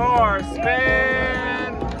 One more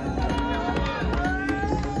spin.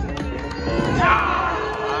 Ah,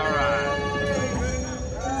 all right.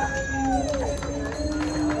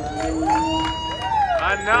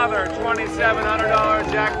 Another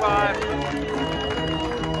 $2,700 jackpot.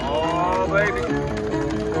 Oh, baby.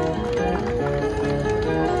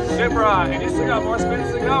 Super high. And you still got more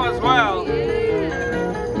spins to go as well.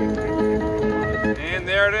 And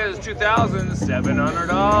there it is,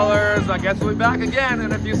 $2,700. I guess we'll be back again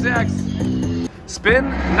in a few secs.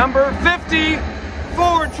 Spin number 50.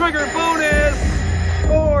 4 trigger bonus.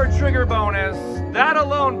 4 trigger bonus. That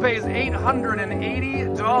alone pays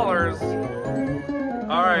 $880.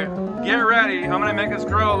 All right, get ready. I'm gonna make this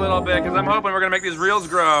grow a little bit because I'm hoping we're gonna make these reels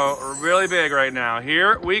grow really big right now.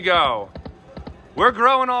 Here we go. We're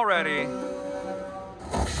growing already.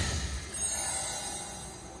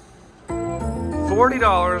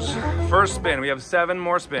 $40 first spin. We have 7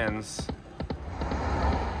 more spins.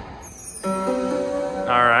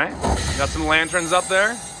 All right, got some lanterns up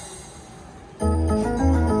there.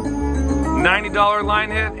 $90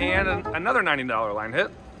 line hit and another $90 line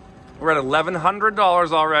hit. We're at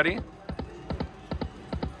 $1,100 already.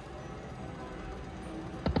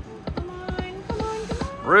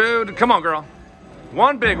 Rude, come on, girl.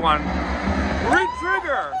 One big one.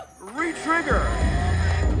 Re-trigger, re-trigger.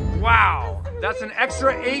 Wow. That's an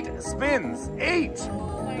extra 8 spins. 8,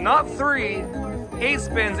 not 3. 8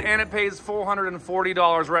 spins, and it pays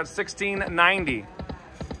 $440. We're at $1,690.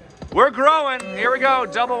 We're growing. Here we go.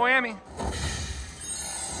 Double whammy.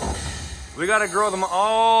 We got to grow them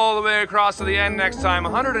all the way across to the end next time.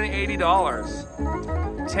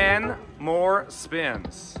 $180. 10 more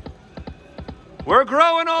spins. We're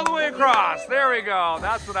growing all the way across. There we go.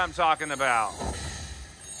 That's what I'm talking about.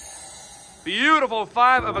 Beautiful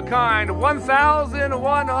 5 of a kind,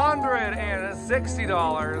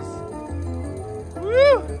 $1,160.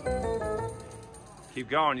 Woo! Keep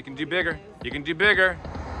going, you can do bigger. You can do bigger.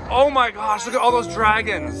 Oh my gosh, look at all those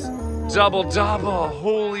dragons. Double, double,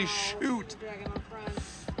 holy shoot.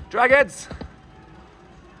 Dragons.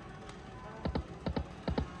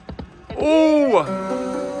 Ooh!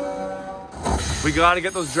 We gotta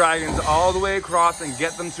get those dragons all the way across and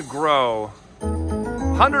get them to grow.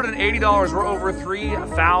 $180, we're over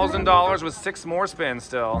 $3,000 with 6 more spins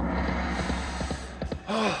still.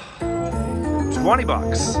 20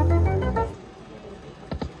 bucks.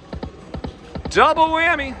 Double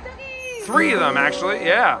whammy. 3 of them actually,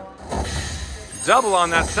 yeah. Double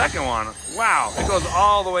on that second one. Wow, it goes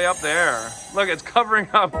all the way up there. Look, it's covering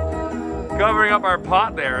up our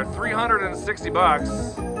pot there. 360 bucks.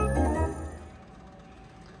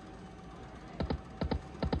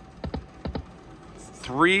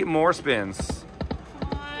 3 more spins.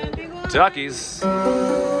 Come on, big one. Duckies.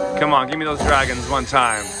 Come on, give me those dragons one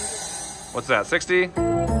time. What's that, 60?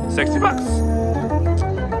 60 bucks.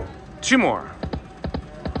 2 more.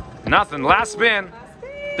 Nothing, last spin.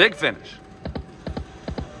 Big finish.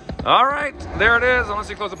 All right, there it is, unless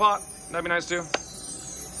you close the pot. That'd be nice too.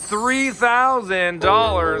 $3,000,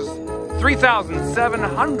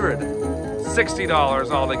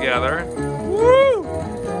 $3,760 altogether. Woo!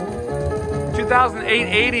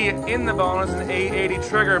 2,880 in the bonus and 880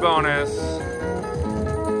 trigger bonus.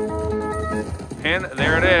 And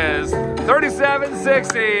there it is,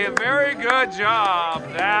 3760. Very good job.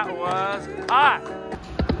 That was hot.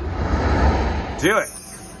 Do it.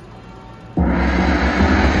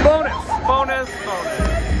 Bonus, bonus, bonus.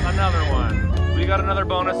 Another one. We got another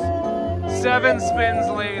bonus. 7 spins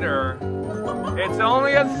later. It's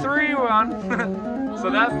only a 3-1. So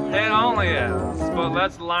that it only is. But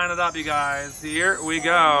let's line it up, you guys. Here we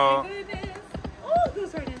go.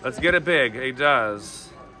 Let's get it big. It does.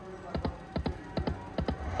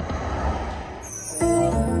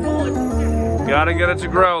 Gotta get it to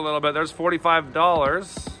grow a little bit. There's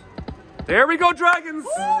 $45. There we go, dragons.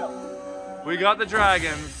 We got the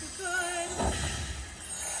dragons.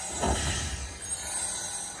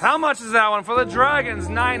 How much is that one for the dragons?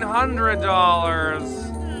 $900.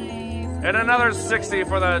 And another 60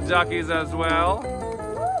 for the duckies as well.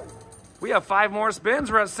 We have 5 more spins.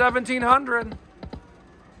 We're at 1,700.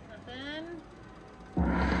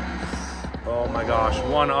 Oh my gosh,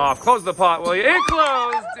 1 off. Close the pot, will you? It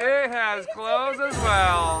closed. It has closed as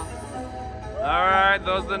well. All right,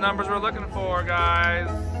 those are the numbers we're looking for, guys.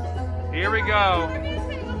 Here we go.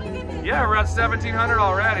 Yeah, we're at 1,700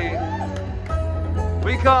 already.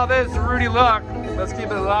 We call this Rudy luck. Let's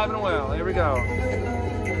keep it alive and well. Here we go.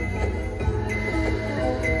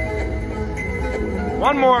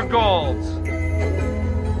 1 more gold.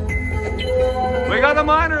 We got a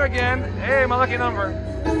minor again. Hey, my lucky number.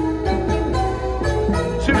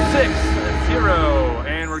 2660.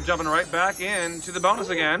 And we're jumping right back into the bonus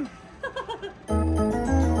again.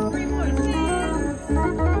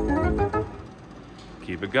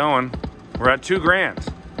 Keep it going. We're at $2,000.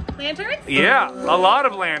 Lanterns? Yeah, a lot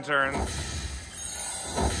of lanterns.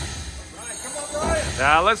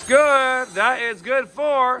 That looks good. That is good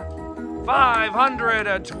for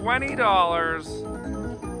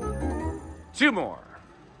 $520. 2 more.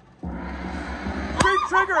 Big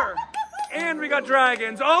trigger. And we got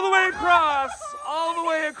dragons all the way across. All the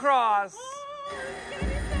way across.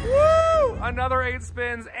 Woo! Another 8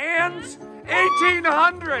 spins and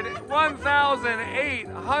 $1,800.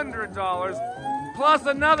 $1,800. Plus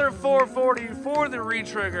another $440 for the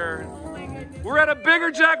re-trigger. We're at a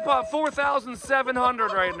bigger jackpot,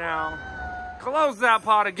 $4,700 right now. Close that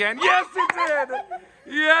pot again. Yes, it did.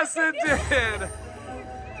 Yes, it did. You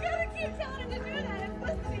gotta keep telling him to do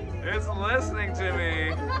that. It's listening to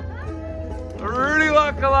me. Rudy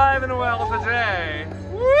luck alive and well today.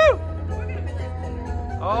 Woo!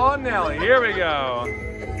 Oh, Nelly, here we go.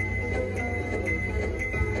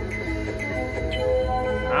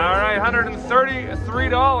 All right,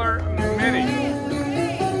 $133 mini.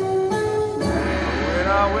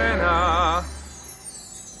 Winner, winner.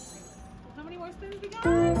 How many more spins we got?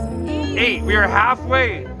 8. We are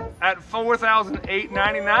halfway at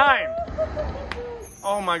 $4,899.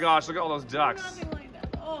 Oh my gosh, look at all those ducks.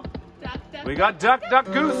 Oh, duck, duck, We got duck, duck,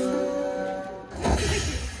 goose.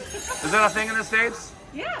 Is that a thing in the States?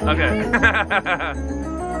 Yeah. Okay.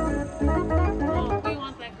 Oh, we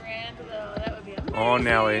want that grand though. That would be amazing. Oh,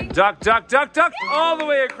 Nelly. Duck, duck, duck, duck, all the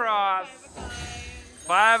way across.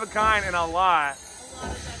 5 of a kind and a lot. A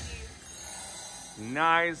lot of duckies.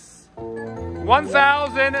 Nice.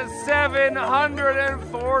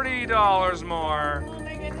 $1,740 more. Oh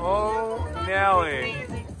my goodness. Oh, Nelly.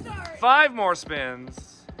 Amazing start. 5 more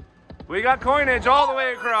spins. We got coinage all the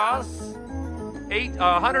way across.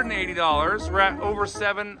 $180. We're at over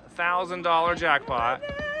 $7,000 jackpot.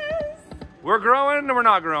 We're growing or we're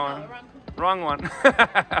not growing? Oh, Wrong one.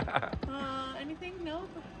 Anything? No?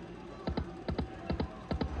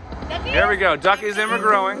 Duckies? Here we go. Duckies and we're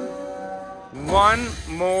growing. 1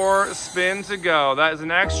 more spin to go. That is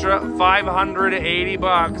an extra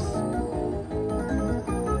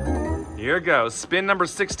 $580. Here it goes. Spin number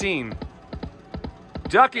 16.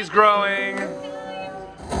 Duckies growing.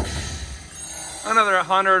 Another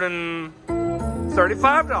 $135.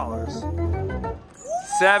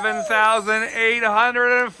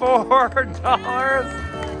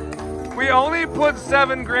 $7,804. We only put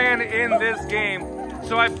 $7,000 in this game,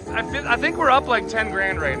 so I think we're up like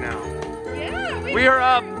 $10,000 right now. Yeah, We are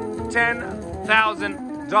up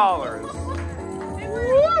 $10,000.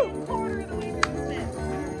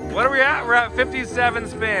 What are we at? We're at 57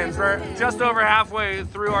 spins. We're just over halfway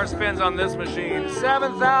through our spins on this machine.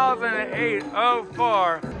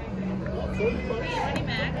 7,804.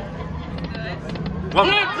 One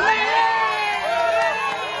more.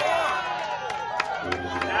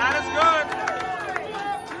 That is good.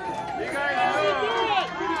 You guys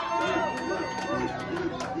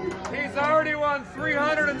know. He's already won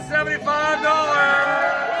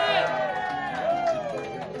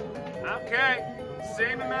 $375. Okay.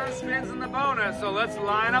 Same amount of spins in the bonus, so let's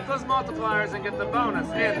line up those multipliers and get the bonus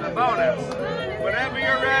in the bonus. Whenever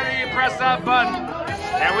you're ready, press that button,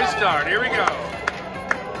 and we start. Here we go.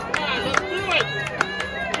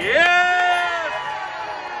 Yes!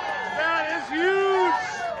 That is huge!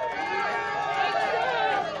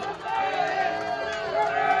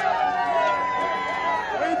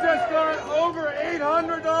 We just got over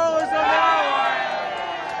 $800 on that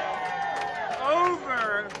one.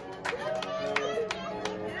 Over.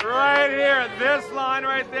 Right here, this line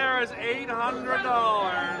right there is $800.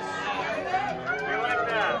 You like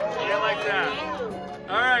that? You like that?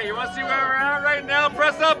 All right, you want to see where we're at right now?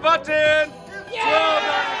 Press that button. Yeah!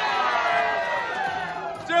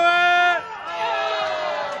 Do it!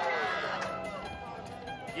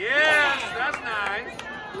 Yes, that's nice.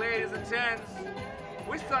 Ladies and gents,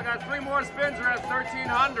 we still got 3 more spins. We're at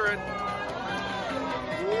 1,300.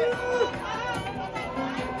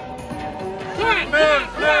 Move, move,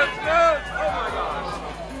 move! Oh my gosh!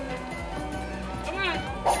 Come on!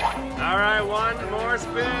 All right, 1 more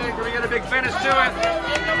spin. Can we get a big finish to it?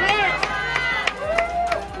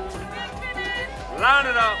 Line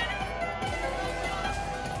it up.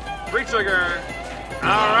 Re-trigger.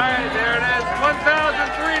 All right, there it is. $1,000.